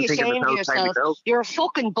ought to be ashamed of yourself. You're a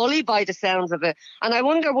fucking bully by the sounds of it. And I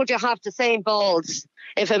wonder, would you have the same balls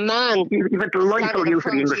if a man you've a delightful use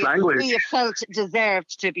of the English language who you felt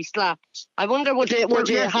deserved to be slapped? I wonder, would you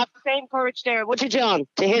have the same courage there? Would you, John,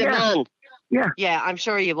 to hit a man? Yeah, I'm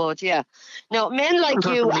sure you would. Yeah. No, men like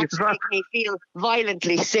you actually make me feel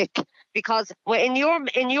violently sick. Because in your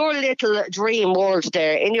little dream world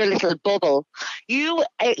there, in your little bubble, you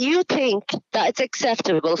think that it's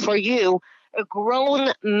acceptable for you, a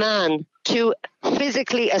grown man, to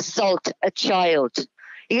physically assault a child.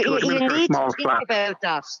 You need to think about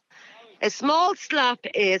that. A small slap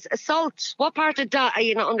is assault. What part of that are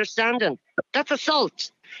you not understanding? That's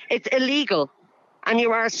assault. It's illegal. And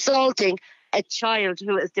you are assaulting a child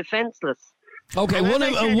who is defenceless. Okay, one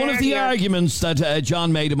of the arguments that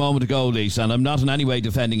John made a moment ago, Lisa, and I'm not in any way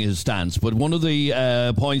defending his stance, but one of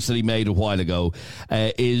the points that he made a while ago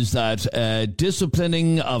is that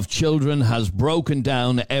disciplining of children has broken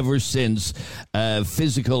down ever since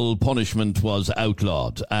physical punishment was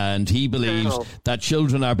outlawed, and he believes that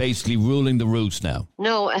children are basically ruling the roost now.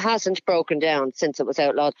 No, it hasn't broken down since it was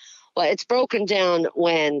outlawed. Well, it's broken down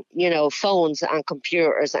when, phones and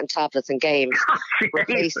computers and tablets and games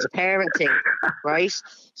replaced parenting, right?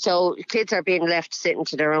 So kids are being left sitting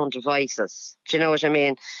to their own devices. Do you know what I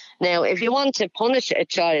mean? Now, if you want to punish a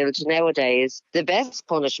child nowadays, the best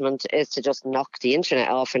punishment is to just knock the internet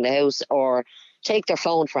off in the house or take their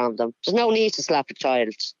phone from them. There's no need to slap a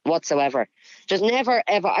child whatsoever. There's never,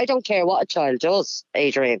 ever, I don't care what a child does,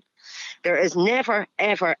 Adrian. There is never,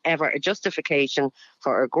 ever, ever a justification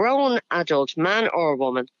for a grown adult, man or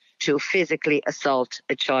woman, to physically assault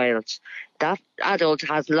a child. That adult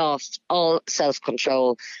has lost all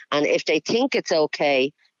self-control. And if they think it's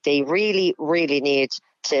okay, they really, really need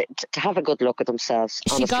to have a good look at themselves.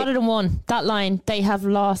 Honestly. She got it in one. That line, they have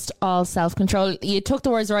lost all self-control. You took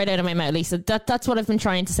the words right out of my mouth, Lisa. That's what I've been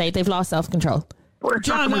trying to say. They've lost self-control.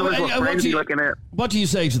 John, what do you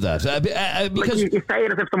say to that? Because you say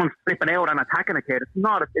it as if someone's flipping out and attacking a kid. It's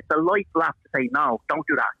not. It's a light slap to say, no, don't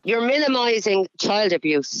do that. You're minimising child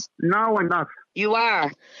abuse. No, I'm not. You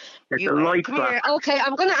are. It's a light slap. Okay,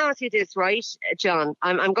 I'm going to ask you this, right, John?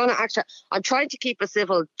 I'm going to actually... I'm trying to keep a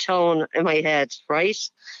civil tone in my head, right?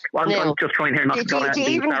 Well, I'm just trying here not to go out and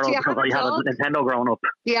beat Sarah because I have a Nintendo growing up.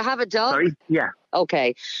 Do you have a dog? Sorry? Yeah.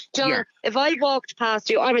 Okay. John, if I walked past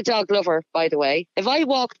you... I'm a dog lover, by the way. If I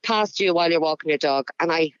walked past you while you're walking your dog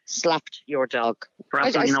and I slapped your dog... For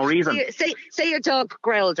absolutely no reason. Say your dog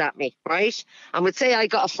growled at me, right? And would say I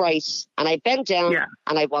got a fright and I bent down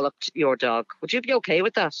and I walloped your dog. Would you be okay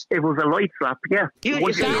with that? It was a light slap, yeah.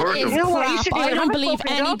 I don't believe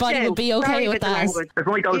anybody would be okay with that. If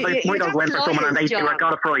my dog went for someone and they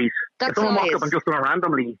got a fright, if someone walked up and just done it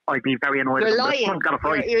randomly, I'd be very annoyed. You're lying. Got a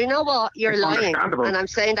fright. You know what? You're lying. And I'm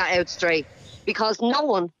saying that out straight. Because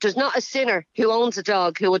there's not a sinner who owns a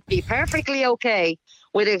dog who would be perfectly okay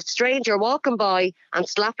with a stranger walking by and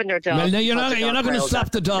slapping their dog. Well, no, you're not going to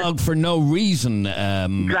slap the dog for no reason.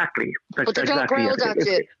 Exactly. But the dog growled at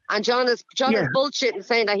you, and John is bullshitting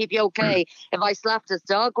saying that he'd be okay if I slapped his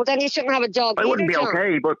dog. Well, then you shouldn't have a dog. I wouldn't be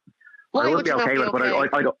okay, but why I wouldn't be okay with it.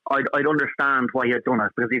 But I'd understand why you'd done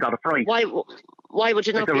it because you got a fright. Why would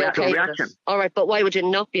you not be okay with it? All right, but why would you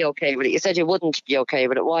not be okay with it? You said you wouldn't be okay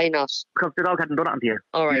with it. Why not? Because the dog hadn't done it to you.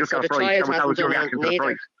 All right, so the child hasn't done it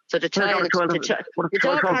either. So the dog has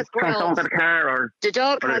growled.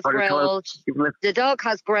 The dog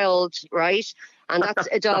has growled, right? And that's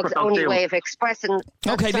a dog's only way of expressing.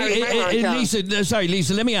 Okay,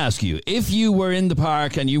 Lisa, let me ask you. If you were in the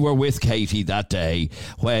park and you were with Katie that day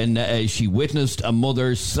when she witnessed a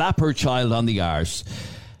mother slap her child on the arse,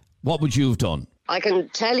 what would you have done? I can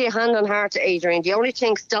tell you hand on heart, Adrian, the only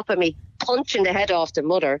thing stopping me punching the head off the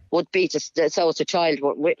mother would be so the child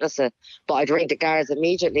would witness it. But I'd ring the guards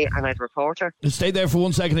immediately and I'd report her. Stay there for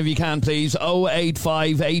 1 second if you can, please.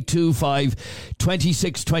 085 825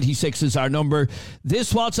 2626 is our number.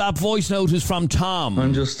 This WhatsApp voice note is from Tom.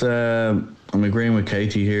 I'm agreeing with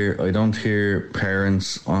Katie here. I don't hear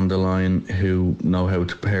parents on the line who know how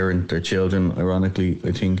to parent their children. Ironically,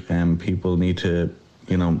 I think people need to,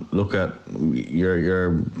 look at,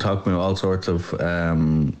 you're talking about all sorts of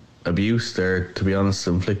abuse there, to be honest,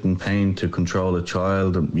 inflicting pain to control a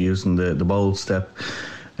child, using the bold step,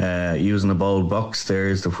 using a bold box there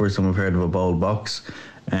is the first time I've heard of a bold box.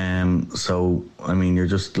 So, you're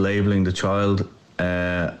just labelling the child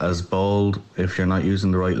as bold if you're not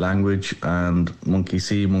using the right language, and monkey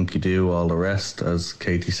see, monkey do, all the rest, as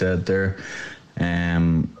Katie said there.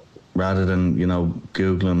 Rather than,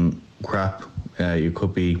 Googling crap, you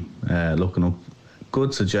could be looking up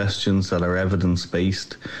good suggestions that are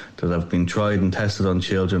evidence-based, that have been tried and tested on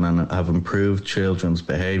children and have improved children's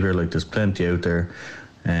behaviour. Like, there's plenty out there.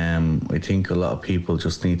 I think a lot of people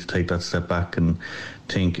just need to take that step back and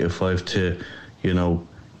think, if I have to,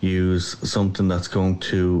 use something that's going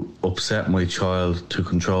to upset my child to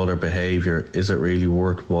control their behaviour, is it really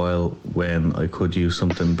worthwhile when I could use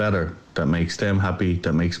something better that makes them happy,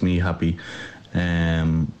 that makes me happy?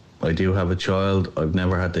 I do have a child. I've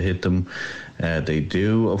never had to hit them. They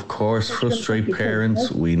do, of course, frustrate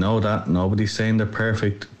parents. We know that. Nobody's saying they're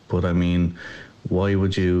perfect. But, why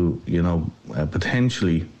would you,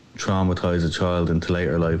 potentially traumatise a child into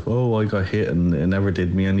later life? Oh, I got hit and it never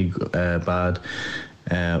did me any bad.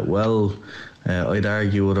 I'd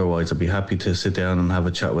argue otherwise. I'd be happy to sit down and have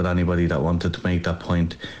a chat with anybody that wanted to make that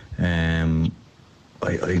point.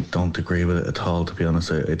 I don't agree with it at all, to be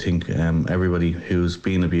honest. I think everybody who's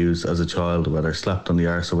been abused as a child, whether slapped on the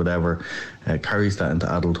arse or whatever, carries that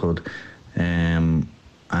into adulthood. And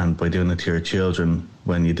by doing it to your children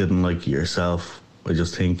when you didn't like it yourself, I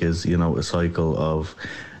just think is, a cycle of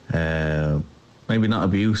maybe not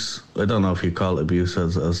abuse. I don't know if you call it abuse,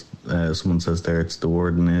 as someone says there, it's the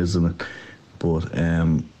wording, isn't it? But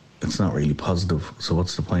it's not really positive. So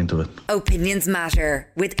what's the point of it? Opinions Matter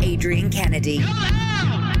with Adrian Kennedy.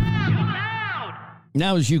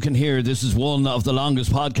 Now, as you can hear, this is one of the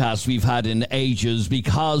longest podcasts we've had in ages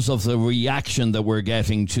because of the reaction that we're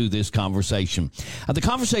getting to this conversation. And the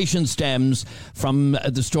conversation stems from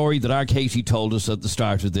the story that our Katie told us at the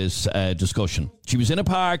start of this discussion. She was in a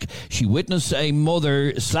park. She witnessed a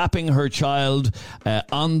mother slapping her child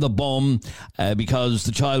on the bum because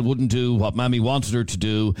the child wouldn't do what Mammy wanted her to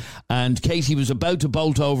do. And Katie was about to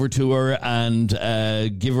bolt over to her and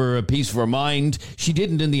give her a piece of her mind. She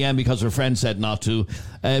didn't in the end because her friend said not to.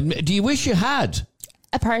 Do you wish you had?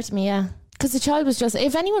 A part of me, yeah. Because the child was just,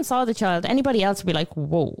 if anyone saw the child, anybody else would be like,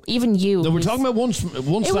 whoa, even you. No, we're talking about one slap.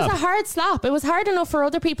 It was a hard slap. It was hard enough for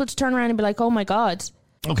other people to turn around and be like, oh my God.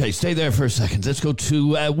 Okay, stay there for a second. Let's go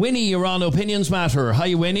to Winnie. You're on Opinions Matter.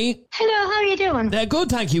 Hi, Winnie. Hello, how are you doing? Good,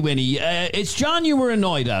 thank you, Winnie. It's John you were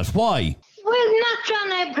annoyed at. Why? Well, not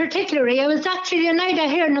John particularly. I was actually annoyed at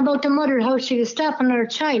hearing about the mother, how she was slapping her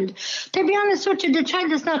child. To be honest with you, the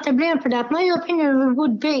child is not to blame for that. My opinion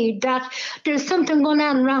would be that there's something going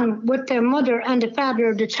on wrong with the mother and the father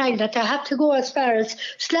of the child, that they have to go as far as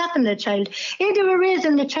slapping the child. If they were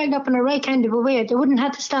raising the child up in a right kind of a way, they wouldn't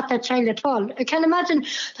have to slap that child at all. I can imagine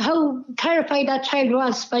how terrified that child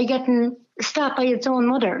was by getting slapped by its own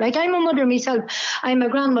mother. Like, I'm a mother myself. I'm a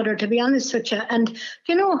grandmother, to be honest with you. And,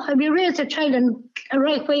 if you raise a child in a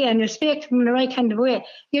right way and you speak to them in the right kind of way,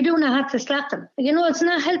 you do not have to slap them. It's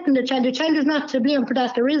not helping the child. The child is not to blame for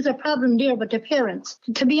that. There is a problem there with the parents,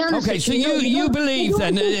 to be honest. Okay, so you believe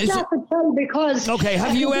then? Because okay,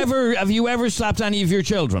 have you ever slapped any of your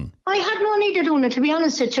children? I had no need of doing it, to be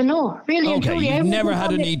honest with you, no. Really, okay, you've never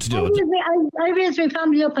had a need to do it. I raised my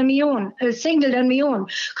family up on my own, single on my own,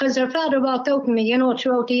 because their father walked out on me,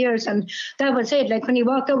 throughout the years, and that was it. Like, when he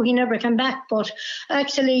walked out, he never came back. But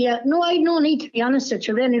actually, no, I had no need, to be honest with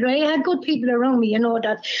you. Anyway, I had good people around me,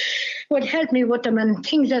 that would help me with them and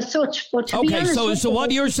things as such. But to be honest, so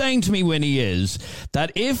what you're saying to me, Winnie, is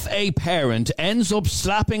that if a parent ends up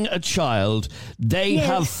slapping a child, they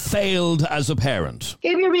have failed as a parent.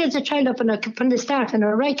 If you raise a child up from the start in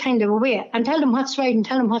a right kind of a way and tell them what's right and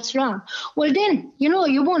tell them what's wrong, well then,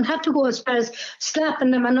 you won't have to go as far as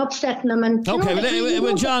slapping them and upsetting them. And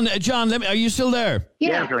John, are you still there?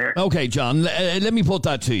 Yeah. Okay, John, let me put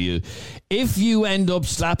that to you. if you end up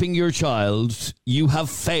slapping your child, you have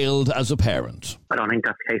failed as a parent. I don't think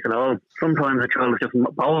that's the case at all. Sometimes a child is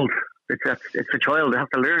just bold. It's a child. They have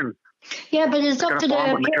to learn. Yeah, but it's up to the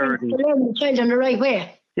parents to learn the child in the right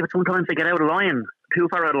way. Yeah, but sometimes they get out of line. Too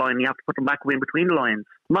far out of line, you have to put them back in between the lines.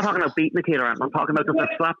 I'm not talking about beating the kid or anything. I'm talking about just a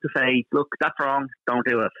slap to say, look, that's wrong, don't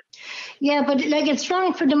do it. Yeah, but like it's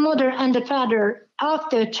wrong for the mother and the father of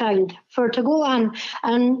the child to go on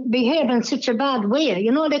and behave in such a bad way.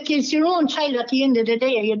 You know, like it's your own child at the end of the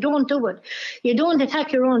day. You don't do it. You don't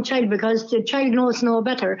attack your own child because the child knows no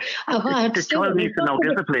better. The child needs to know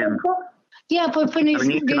discipline. Yeah, but when he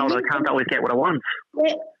needs to know that I can't always get what I want.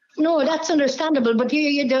 No, that's understandable, but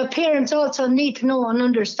the parents also need to know and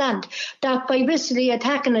understand that by basically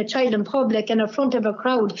attacking a child in public and in front of a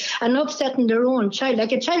crowd and upsetting their own child,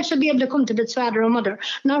 like a child should be able to come to its father or mother,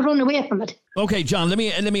 not run away from it. Okay, John, let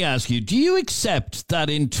me ask you, do you accept that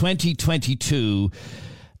in 2022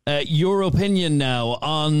 your opinion now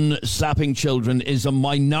on slapping children is a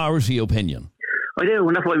minority opinion? I do,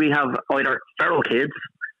 and that's why we have either feral kids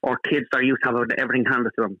or kids that are used to have everything handed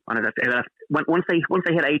to them. And once they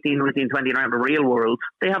hit 18, 19, 20 and are in the real world,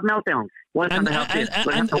 they have meltdowns. Why can't they have kids?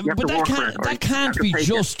 But that can't be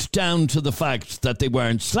just down to the fact that they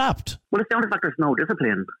weren't slapped. Well, it's down to the fact there's no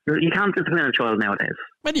discipline. You can't discipline a child nowadays.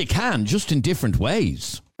 Well, you can, just in different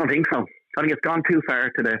ways. I don't think so. I think it's gone too far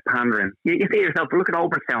to the pandering. You see yourself, look at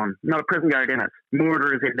Overtown, not a prison guard in it.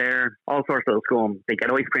 Murderers in there, all sorts of scum. They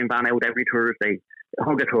get ice cream van out every Thursday.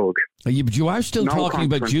 Hug a tug. But you are still talking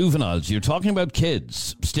about juveniles. You're talking about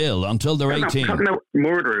kids still until they're 18. I'm talking about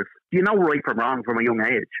murderers. You know right from wrong from a young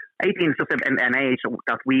age. 18 is just an age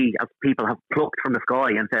that we as people have plucked from the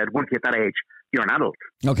sky and said, once you hit that age, you're an adult.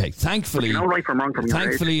 Okay, thankfully, you know right from wrong from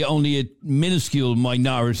thankfully, only a minuscule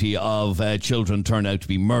minority of children turn out to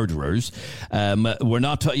be murderers. We're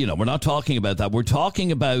not talking about that. We're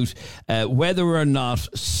talking about whether or not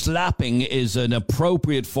slapping is an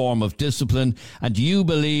appropriate form of discipline. And do you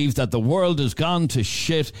believe that the world has gone to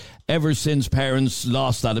shit ever since parents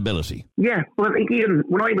lost that ability? Yeah, well, even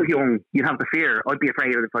when I was young, you'd have the fear. I'd be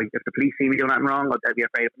afraid if the police see me doing that wrong. I'd be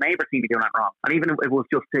afraid if the neighbours see me doing that wrong. And even if it was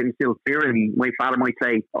just to instill fear in me, my father might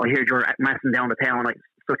say, I heard you're messing down the town, like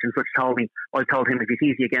such and such told me. I told him if he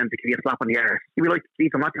sees you again to give you a slap on the arse. He'd be like,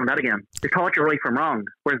 geez, I'm not doing that again. They taught you right from wrong.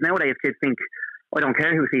 Whereas nowadays kids think, I don't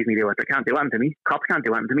care who sees me do it. They can't do anything to me. Cops can't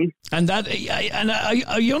do anything to me. And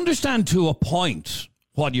I understand to a point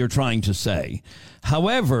what you're trying to say.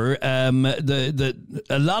 However, a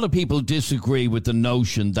lot of people disagree with the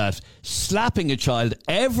notion that slapping a child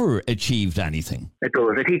ever achieved anything. It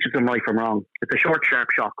does. It teaches them right from wrong. It's a short, sharp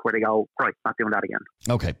shock where they go, right, not doing that again.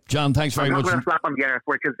 Okay. John, thanks very much. It's not going to slap on the arse,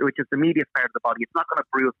 which is the medius part of the body. It's not going to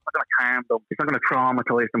bruise. It's not going to harm them. It's not going to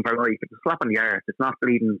traumatise them for life. It's a slap on the arse. It's not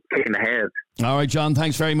bleeding, kicking the head. All right, John,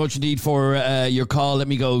 thanks very much indeed for your call. Let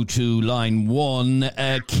me go to line one.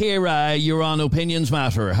 Ciara, you're on Opinions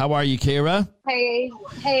Matter. How are you, Ciara? Hey,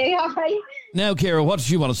 all right. Now, Ciara, what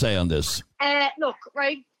do you want to say on this? Look,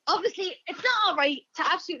 right, obviously, it's not all right to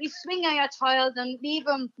absolutely swing at your child and leave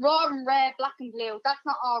them raw and red, black and blue. That's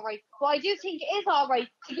not all right. But I do think it is all right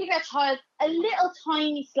to give your child a little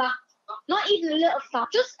tiny slap. Not even a little slap,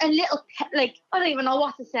 just a little, I don't even know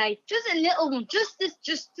what to say. Just a little one, just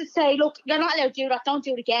to say, look, you're not allowed to do that, don't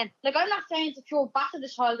do it again. Like, I'm not saying to throw back at the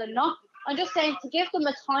child and not. I'm just saying to give them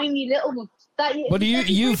a tiny little one.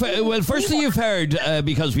 Firstly, you've heard,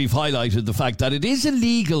 because we've highlighted the fact that it is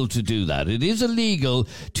illegal to do that. It is illegal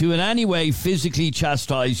to in any way physically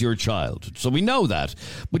chastise your child. So we know that.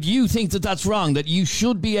 But you think that that's wrong, that you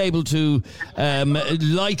should be able to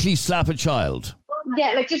lightly slap a child?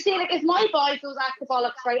 Yeah, like, you see, like, if my boy does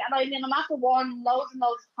acrobolics, right, and I'm after warning loads and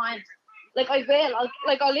loads of times, like, I will.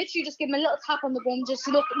 I'll literally just give him a little tap on the bum, just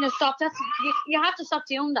look, stop. You have to stop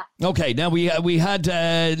doing that. Okay, now we had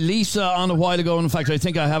Lisa on a while ago. In fact, I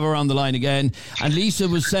think I have her on the line again. And Lisa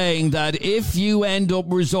was saying that if you end up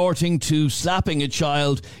resorting to slapping a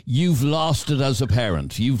child, you've lost it as a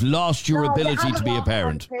parent. You've lost your ability to be a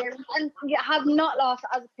parent. And you have not lost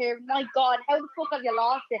it as a parent. My God, how the fuck have you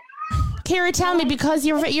lost it? Ciara, tell me, because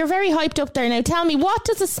you're very hyped up there now. Tell me, what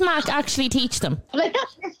does a smack actually teach them? Like,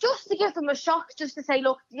 it's just to give them a shock, just to say,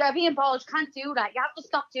 look, you're being bold, you can't do that. You have to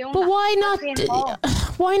stop doing that. But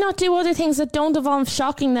why not do other things that don't involve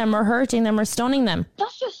shocking them or hurting them or stunning them?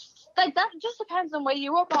 That's just like that just depends on where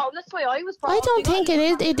you were brought up. That's why I was brought I up. don't think it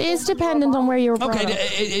is. It is dependent on where you were brought up. Okay,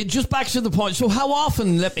 it just back to the point. So how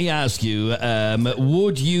often, let me ask you,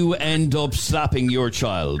 would you end up slapping your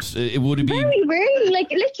child? Would it be... Very rarely,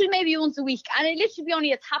 like literally maybe once a week. And it literally be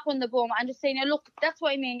only a tap on the bum and just saying, look, that's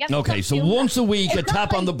what I mean. Okay, so once a week, a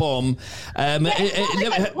tap on the bum.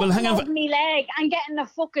 Well, hang on. Me leg and getting a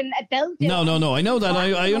belt. No. I know that.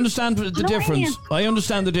 I understand the difference. I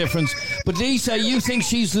understand the difference. But Lisa, you think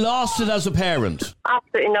she's lost it as a parent?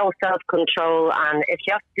 Absolutely no self-control, and if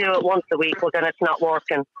you have to do it once a week, well, then it's not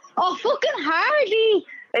working. Oh, fucking hardly.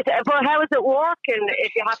 But how is it working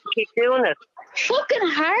if you have to keep doing it? Fucking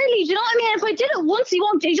hardly. Do you know what I mean? If I did it once, he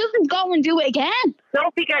doesn't go and do it again.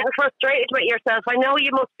 Don't be getting frustrated with yourself. I know you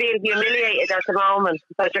must feel humiliated at the moment,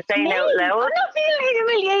 but you're saying out loud. I'm not feeling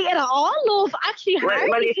humiliated at all, love. Actually,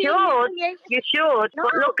 well, you should. You should. No,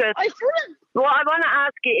 but look, what I want to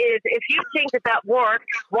ask you is, if you think that worked,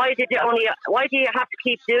 why do you have to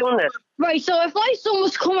keep doing it? Right. So if my son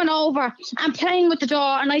was coming over and playing with the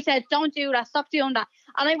door, and I said, "Don't do that. Stop doing that,"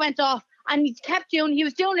 and I went off. And he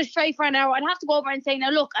was doing it straight for an hour. I'd have to go over and say,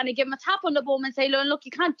 now look, and I'd give him a tap on the bum and say, look,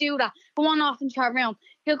 you can't do that. Go on off and chat around.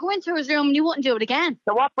 He'll go into his room and you wouldn't do it again.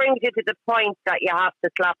 So what brings you to the point that you have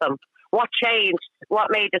to slap him? What changed?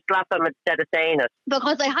 What made you slap him instead of saying it?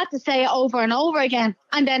 Because I had to say it over and over again.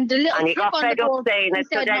 And then the little and you got fed up saying it,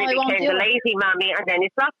 so then he became the lazy mammy, and then you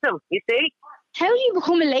slapped him, you see? How do you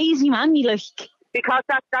become a lazy mammy, like? Because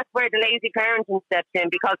that's where the lazy parenting steps in,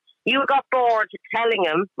 because you got bored telling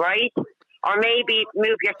him, right? Or maybe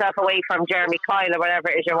move yourself away from Jeremy Kyle or whatever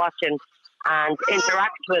it is you're watching and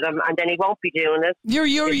interact with him, and then he won't be doing it.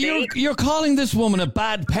 You're calling this woman a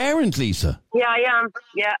bad parent, Lisa. Yeah, I am.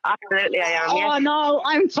 Yeah, absolutely I am. Oh, no,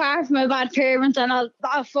 I'm far from a bad parent, and I'll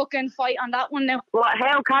fucking fight on that one now. Well,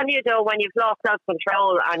 how can you, though, when you've lost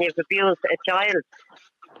self-control and you've abused a child?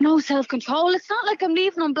 No self-control. It's not like I'm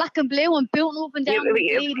leaving on black and blue and booting up and down the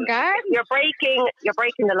bleeding garden. You're breaking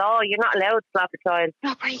the law. You're not allowed to slap a child.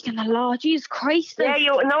 You're breaking the law. Jesus Christ. Yeah,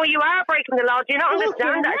 you are breaking the law. Do you not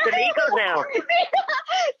understand that? It's illegal now.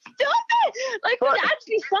 Stop it. Like, we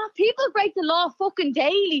actually stop. People break the law fucking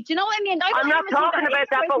daily. Do you know what I mean? I'm not talking about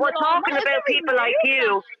that, but we're talking about people like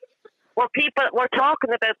you. We're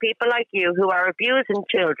talking about people like you who are abusing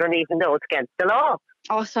children even though it's against the law.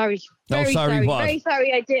 Oh, sorry. Very sorry. What? Very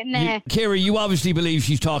sorry I didn't. Kira, you obviously believe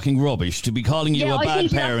she's talking rubbish to be calling you a bad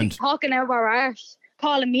parent. Talking over our arse,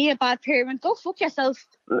 calling me a bad parent. Go fuck yourself.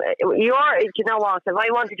 Do you know what? If I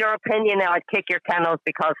wanted your opinion now, I'd kick your kennels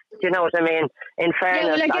because, do you know what I mean? In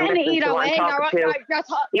fairness, you're getting it either way.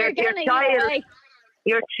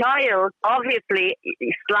 Your child, obviously,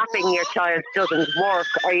 slapping your child doesn't work,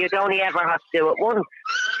 or you'd only ever have to do it once.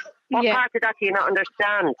 What part of that do you not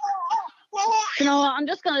understand? You know what? I'm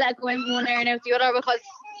just going to let go in one ear and out the other because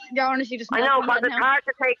you're honestly just... I know, because it's hard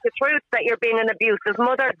to take the truth that you're being an abusive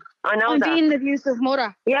mother. I know that. I'm being an abusive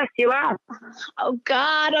mother. Yes, you are. Oh,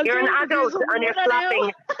 God. You're an adult and you're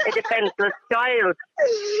slapping a defenseless child.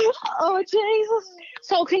 Oh, Jesus.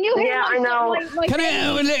 So can you hear Yeah, I know.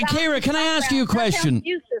 Kira, can I ask you a question?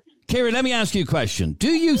 Kira, let me ask you a question.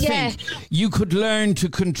 Do you think you could learn to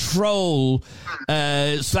control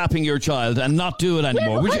slapping your child and not do it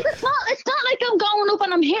anymore? It's not like I'm going up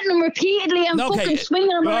and I'm hitting him repeatedly and fucking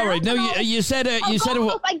swinging him. All right, no, you said it. I'm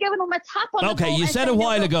giving him a tap on the Okay, you said a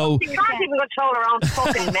while ago. You can't even control her own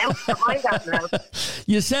fucking mouth behind that now.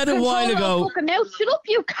 You said a while ago. Shut up,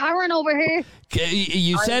 you Karen over here.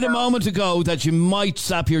 You said a moment ago that you might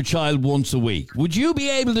slap your child once a week. Would you be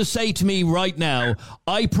able to say to me right now,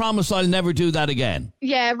 I promise I'll never do that again?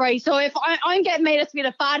 Yeah, right. So if I'm getting made out to be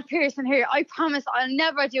the bad person here, I promise I'll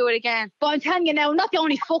never do it again. But I'm telling you now, I'm not the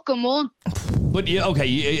only fucking one. But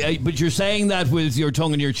but you're saying that with your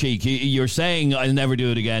tongue in your cheek. You're saying I'll never do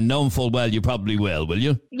it again, knowing full well you probably will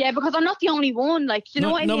you? Yeah, because I'm not the only one. Like, do you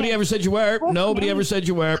know what I mean? Nobody ever said you were. Nobody ever said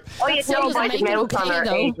you were. Oh, you know by the mouth on her,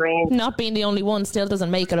 Adrian. Not being the only one still doesn't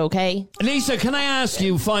make it okay. Lisa, can I ask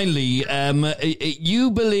you finally? You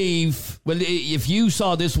believe? Well, if you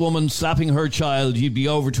saw this woman slapping her child, you'd be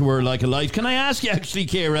over to her like a light. Can I ask you, actually,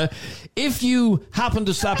 Kira, if you happened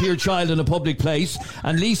to slap your child in a public place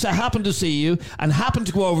and Lisa happened to see you and happened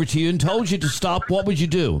to go over to you and told you to stop, what would you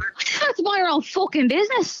do? That's my own fucking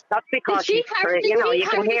business. That's because you can hear it. You're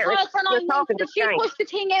talking to she pushed the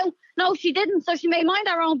thing out. No, she didn't. So she may mind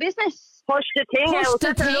her own business. Push the thing out.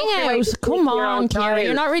 Come on, Kira.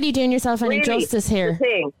 You're not really doing yourself any justice here.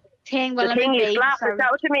 The thing you slap. Is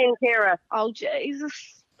that what you mean, Kira? Oh,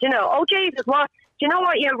 Jesus. You know, oh, Jesus, what? Do you know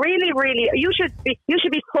what? You really, you should be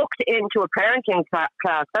hooked into a parenting class.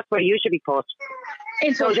 That's where you should be put.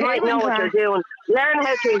 It's so you might know what you're doing. Learn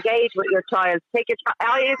how to engage with your child. Take your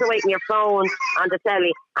eyes away from your phone and the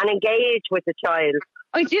telly and engage with the child.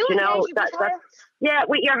 I do. You know, that's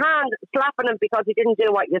with your hand slapping him because he didn't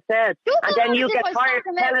do what you said. And then you get tired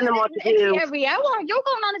telling him what to do. Every hour. You're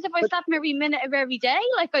going on as if I slap him every minute of every day.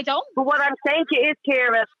 Like I don't. But what I'm saying to you is,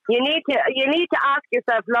 Ciara, you need to ask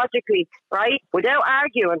yourself logically, right? Without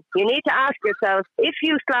arguing, you need to ask yourself, if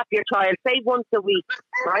you slap your child, say once a week,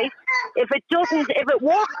 right? If it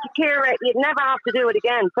works, Ciara, you'd never have to do it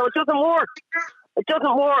again. So it doesn't work. It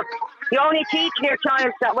doesn't work. You only teach your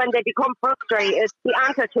child that when they become frustrated, the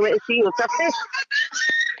answer to it is to use. That's it.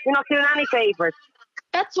 You're not doing any favours.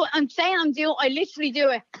 That's what I'm saying I'm doing. I literally do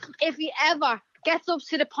it. If he ever gets up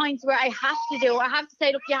to the point where I have to do it, I have to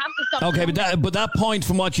say, look, you have to stop. Okay, but that point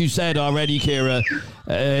from what you said already, Ciara,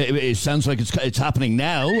 it sounds like it's happening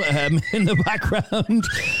now in the background.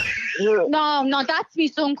 No, that's me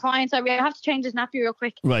son crying. Sorry, I have to change his nappy real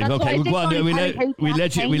quick. Right, that's okay. We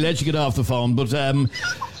let you get off the phone, but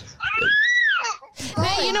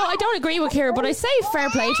Hey, I don't agree with Ciara, but I say fair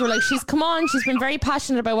play to her. Like, she's been very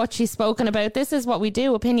passionate about what she's spoken about. This is what we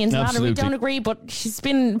do. Opinions matter. We don't agree, but she's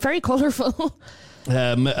been very colourful.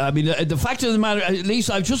 The fact of the matter,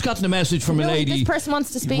 Lisa, I've just gotten a message from a lady. This person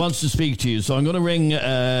wants to speak to you, so I'm going to ring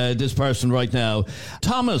this person right now.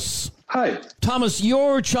 Thomas. Hi. Thomas,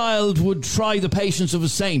 your child would try the patience of a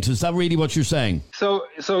saint. Is that really what you're saying? So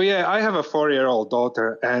yeah, I have a 4-year-old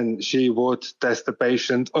daughter, and she would test the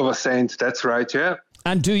patience of a saint. That's right, yeah.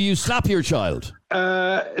 And do you slap your child?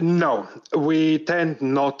 No, we tend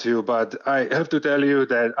not to, but I have to tell you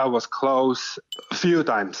that I was close a few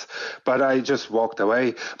times, but I just walked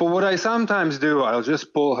away. But what I sometimes do, I'll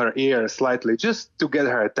just pull her ear slightly just to get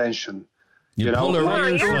her attention. You know, pull her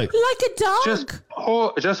ears like a dog.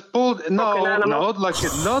 Just pull. No, not like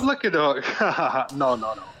a dog.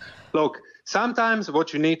 No. Look, sometimes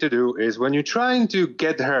what you need to do is when you're trying to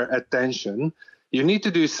get her attention, you need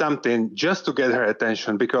to do something just to get her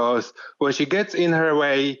attention, because when she gets in her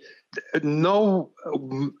way, no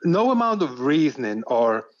amount of reasoning,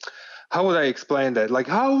 or how would I explain that? Like,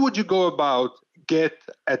 how would you go about get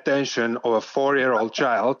attention of a 4-year-old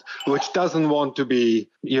child which doesn't want to be,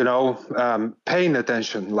 paying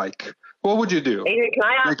attention? Like, what would you do? Adrian, can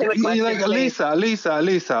I ask you a question? Like, Lisa,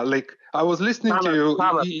 like, I was listening to you.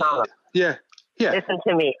 Thomas. Yeah. Listen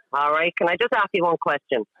to me, all right? Can I just ask you one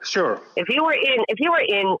question? Sure. If you were in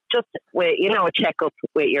just with, a checkup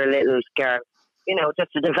with your little girl,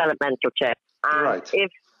 just a developmental check, and right.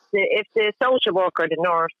 If the social worker, the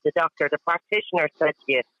nurse, the doctor, the practitioner said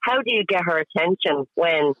to you, how do you get her attention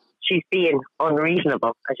when she's being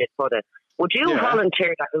unreasonable, as you put it? Would you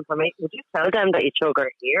volunteer that information? Would you tell them that you took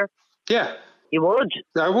her ear? Yeah. You would?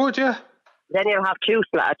 I would, yeah. Then you'll have 2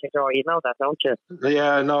 slats at your door. You know that, don't you?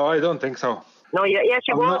 Yeah, no, I don't think so. No, yes,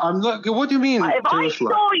 you would. I'm not. What do you mean? If I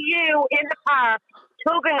saw you in the park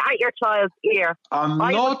tugging at your child's ear,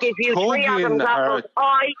 I would give you 3 Adam's apples.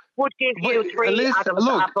 I would give you 3 Adam's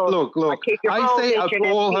apples. Look. I say I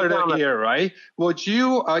pull her the ear, right? What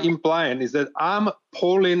you are implying is that I'm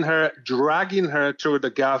pulling her, dragging her through the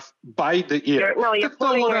gaff by the ear. You're That's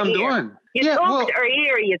not what I'm doing. You tugged her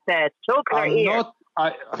ear, you said. Tugged her ear.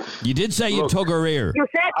 You did say you tug her ear. You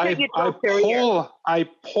said that you tugged her ear. I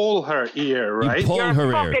pull her ear, right? You pull You're her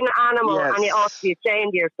a fucking animal, and you ought to be ashamed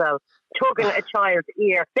of yourself. Tugging a child's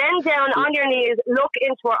ear. Bend down on your knees, look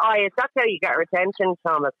into her eyes. That's how you get her attention,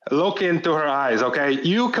 Thomas. Look into her eyes, okay?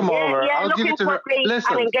 You come over. Yeah, I'll give it to her.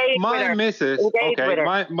 Listen, my missus,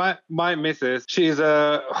 my missus, she's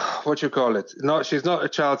a, what you call it? No, she's not a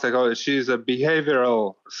child psychologist. She's a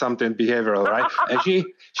behavioral, right? And she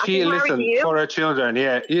listens for her children.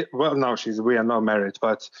 Yeah. Well, no, we are not married,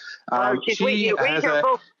 but she has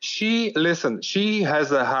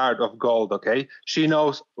a heart of gold, okay? She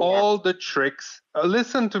knows all the tricks.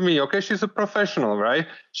 Listen to me, okay? She's a professional, right?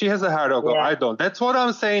 She has a heart of gold. I don't. That's what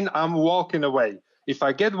I'm saying. I'm walking away. If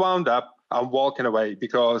I get wound up, I'm walking away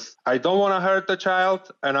because I don't want to hurt the child,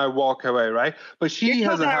 and I walk away, right? But she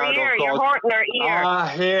has a heart of gold. You're hurting her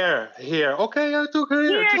ear. Here. Okay, I took her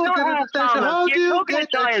ear. Just to get her attention. How do you get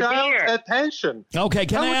the child's attention? Okay,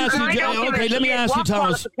 can I ask you? Okay, let me ask you,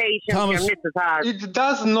 Thomas. Thomas, it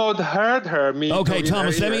does not hurt her. Okay,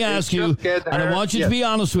 Thomas, let me ask you, and I want you to be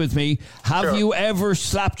honest with me. Have you ever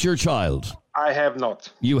slapped your child? I have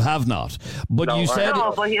not. You have not, but you said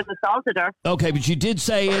but he has assaulted her. Okay, but you did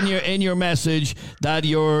say in your message that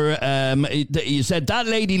you said that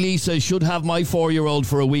lady Lisa should have my 4-year-old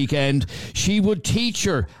for a weekend. She would teach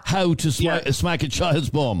her how to smack a child's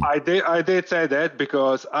bum. I did say that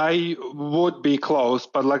because I would be close,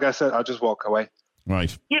 but like I said, I'll just walk away.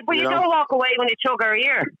 Right. But you don't walk away when you chug her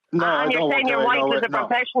ear. No, and you're saying your wife is a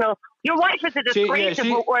professional. Your wife is a disgrace of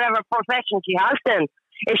whatever profession she has then.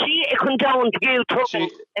 If she condoned you tugging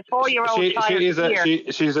a 4-year-old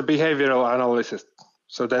child, she's a behavioural analyst.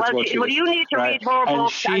 So that's what she is. Well, you need to read more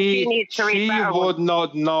books and she needs to read better She would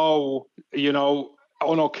not know,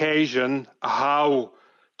 on occasion how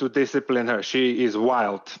to discipline her. She is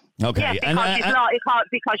wild. Okay. Yeah,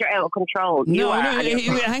 because you're out of control.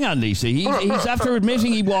 Hang on, Lisa. He's after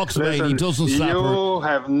admitting he walks away and he doesn't slap her. You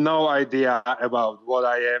have no idea about what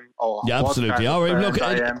I am or absolutely. What kind All right, look,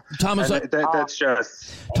 I am. Thomas. That's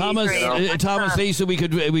just Thomas, Lisa. We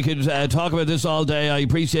could talk about this all day. I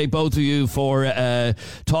appreciate both of you for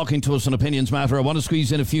talking to us on Opinions Matter. I want to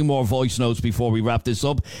squeeze in a few more voice notes before we wrap this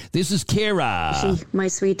up. This is Kira. My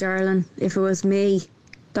sweet darling, if it was me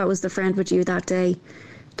that was the friend with you that day,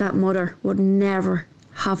 that mother would never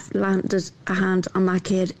have landed a hand on that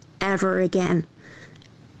kid ever again.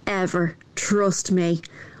 Ever. Trust me.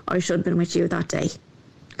 I should have been with you that day.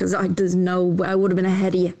 Because I would have been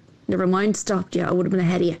ahead of you. Never mind stopped you, I would have been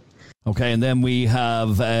ahead of you. Okay, and then we have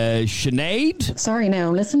Sinead. Sorry now,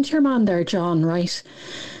 listen to your man there, John, right?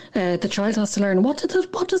 The child has to learn. What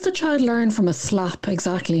does the child learn from a slap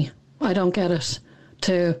exactly? I don't get it.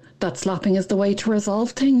 That slapping is the way to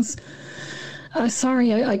resolve things.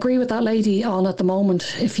 Sorry, I agree with that lady on at the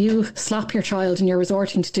moment. If you slap your child and you're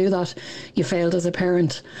resorting to do that, you failed as a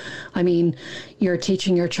parent. I mean, you're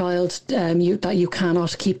teaching your child that you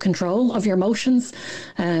cannot keep control of your emotions.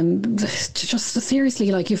 Just seriously,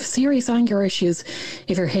 you have serious anger issues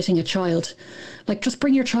if you're hitting a child. Just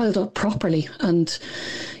bring your child up properly and,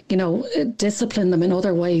 discipline them in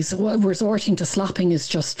other ways. Resorting to slapping is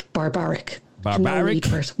just barbaric. No need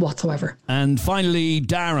for it whatsoever. And finally,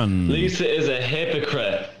 Darren. Lisa is a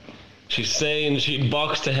hypocrite. She's saying she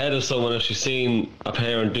boxed the head of someone if she's seen a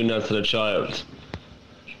parent doing that to their child.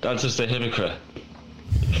 That's just a hypocrite.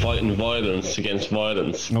 Fighting violence against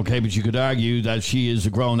violence. Okay, but you could argue that she is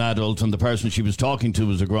a grown adult and the person she was talking to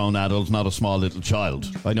was a grown adult, not a small little child.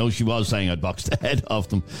 I know she was saying I'd box the head off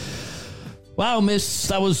them. Wow, miss,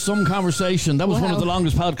 that was some conversation. That was one of the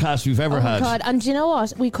longest podcasts we've ever had. Oh, my God. And do you know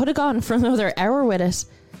what? We could have gone for another hour with it.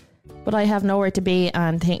 But I have nowhere to be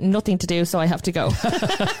and nothing to do, so I have to go.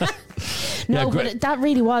 But that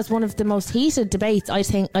really was one of the most heated debates I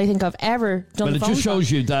think I've ever done. Well, it just shows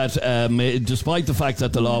you that despite the fact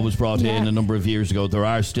that the law was brought in a number of years ago, there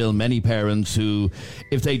are still many parents who,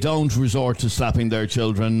 if they don't resort to slapping their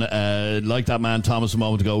children, like that man Thomas a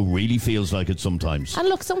moment ago, really feels like it sometimes. And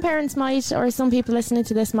look, some parents might, or some people listening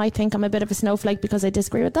to this might think I'm a bit of a snowflake because I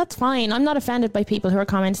disagree with. That's fine. I'm not offended by people who are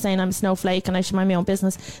commenting saying I'm a snowflake and I should mind my own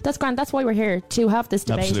business. That's grand. That's why we're here, to have this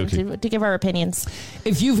debate and to give our opinions.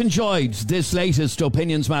 If you've enjoyed this latest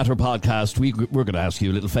Opinions Matter podcast, we're going to ask you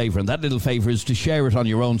a little favour, and that little favour is to share it on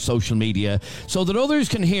your own social media so that others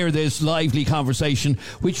can hear this lively conversation,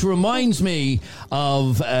 which reminds me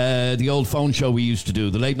of the old phone show we used to do,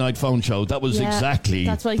 the late night phone show. That was exactly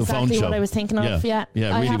the phone show. What I was thinking of. Yeah, it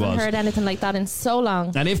I really haven't heard anything like that in so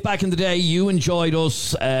long. And if back in the day you enjoyed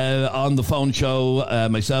us on the phone show,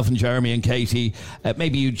 myself and Jeremy and Katie,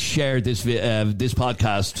 maybe you'd share this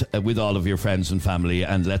podcast with all of your friends and family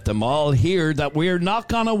and let them all hear that we're not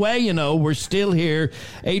gone away, we're still here.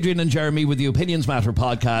 Adrian and Jeremy with the Opinions Matter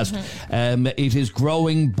podcast. It is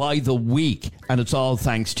growing by the week and it's all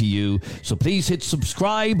thanks to you. So please hit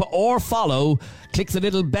subscribe or follow. Click the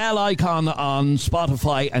little bell icon on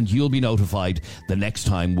Spotify and you'll be notified the next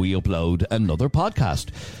time we upload another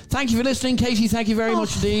podcast. Thank you for listening, Katie. Thank you very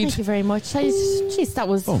much indeed. Thank you very much. Jeez, that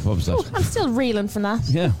was... Oh, what was that? I'm still reeling from that.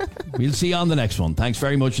 Yeah. We'll see you on the next one. Thanks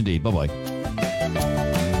very much indeed. Bye-bye.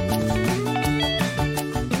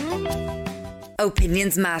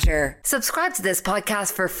 Opinions Matter. Subscribe to this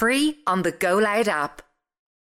podcast for free on the Go Loud app.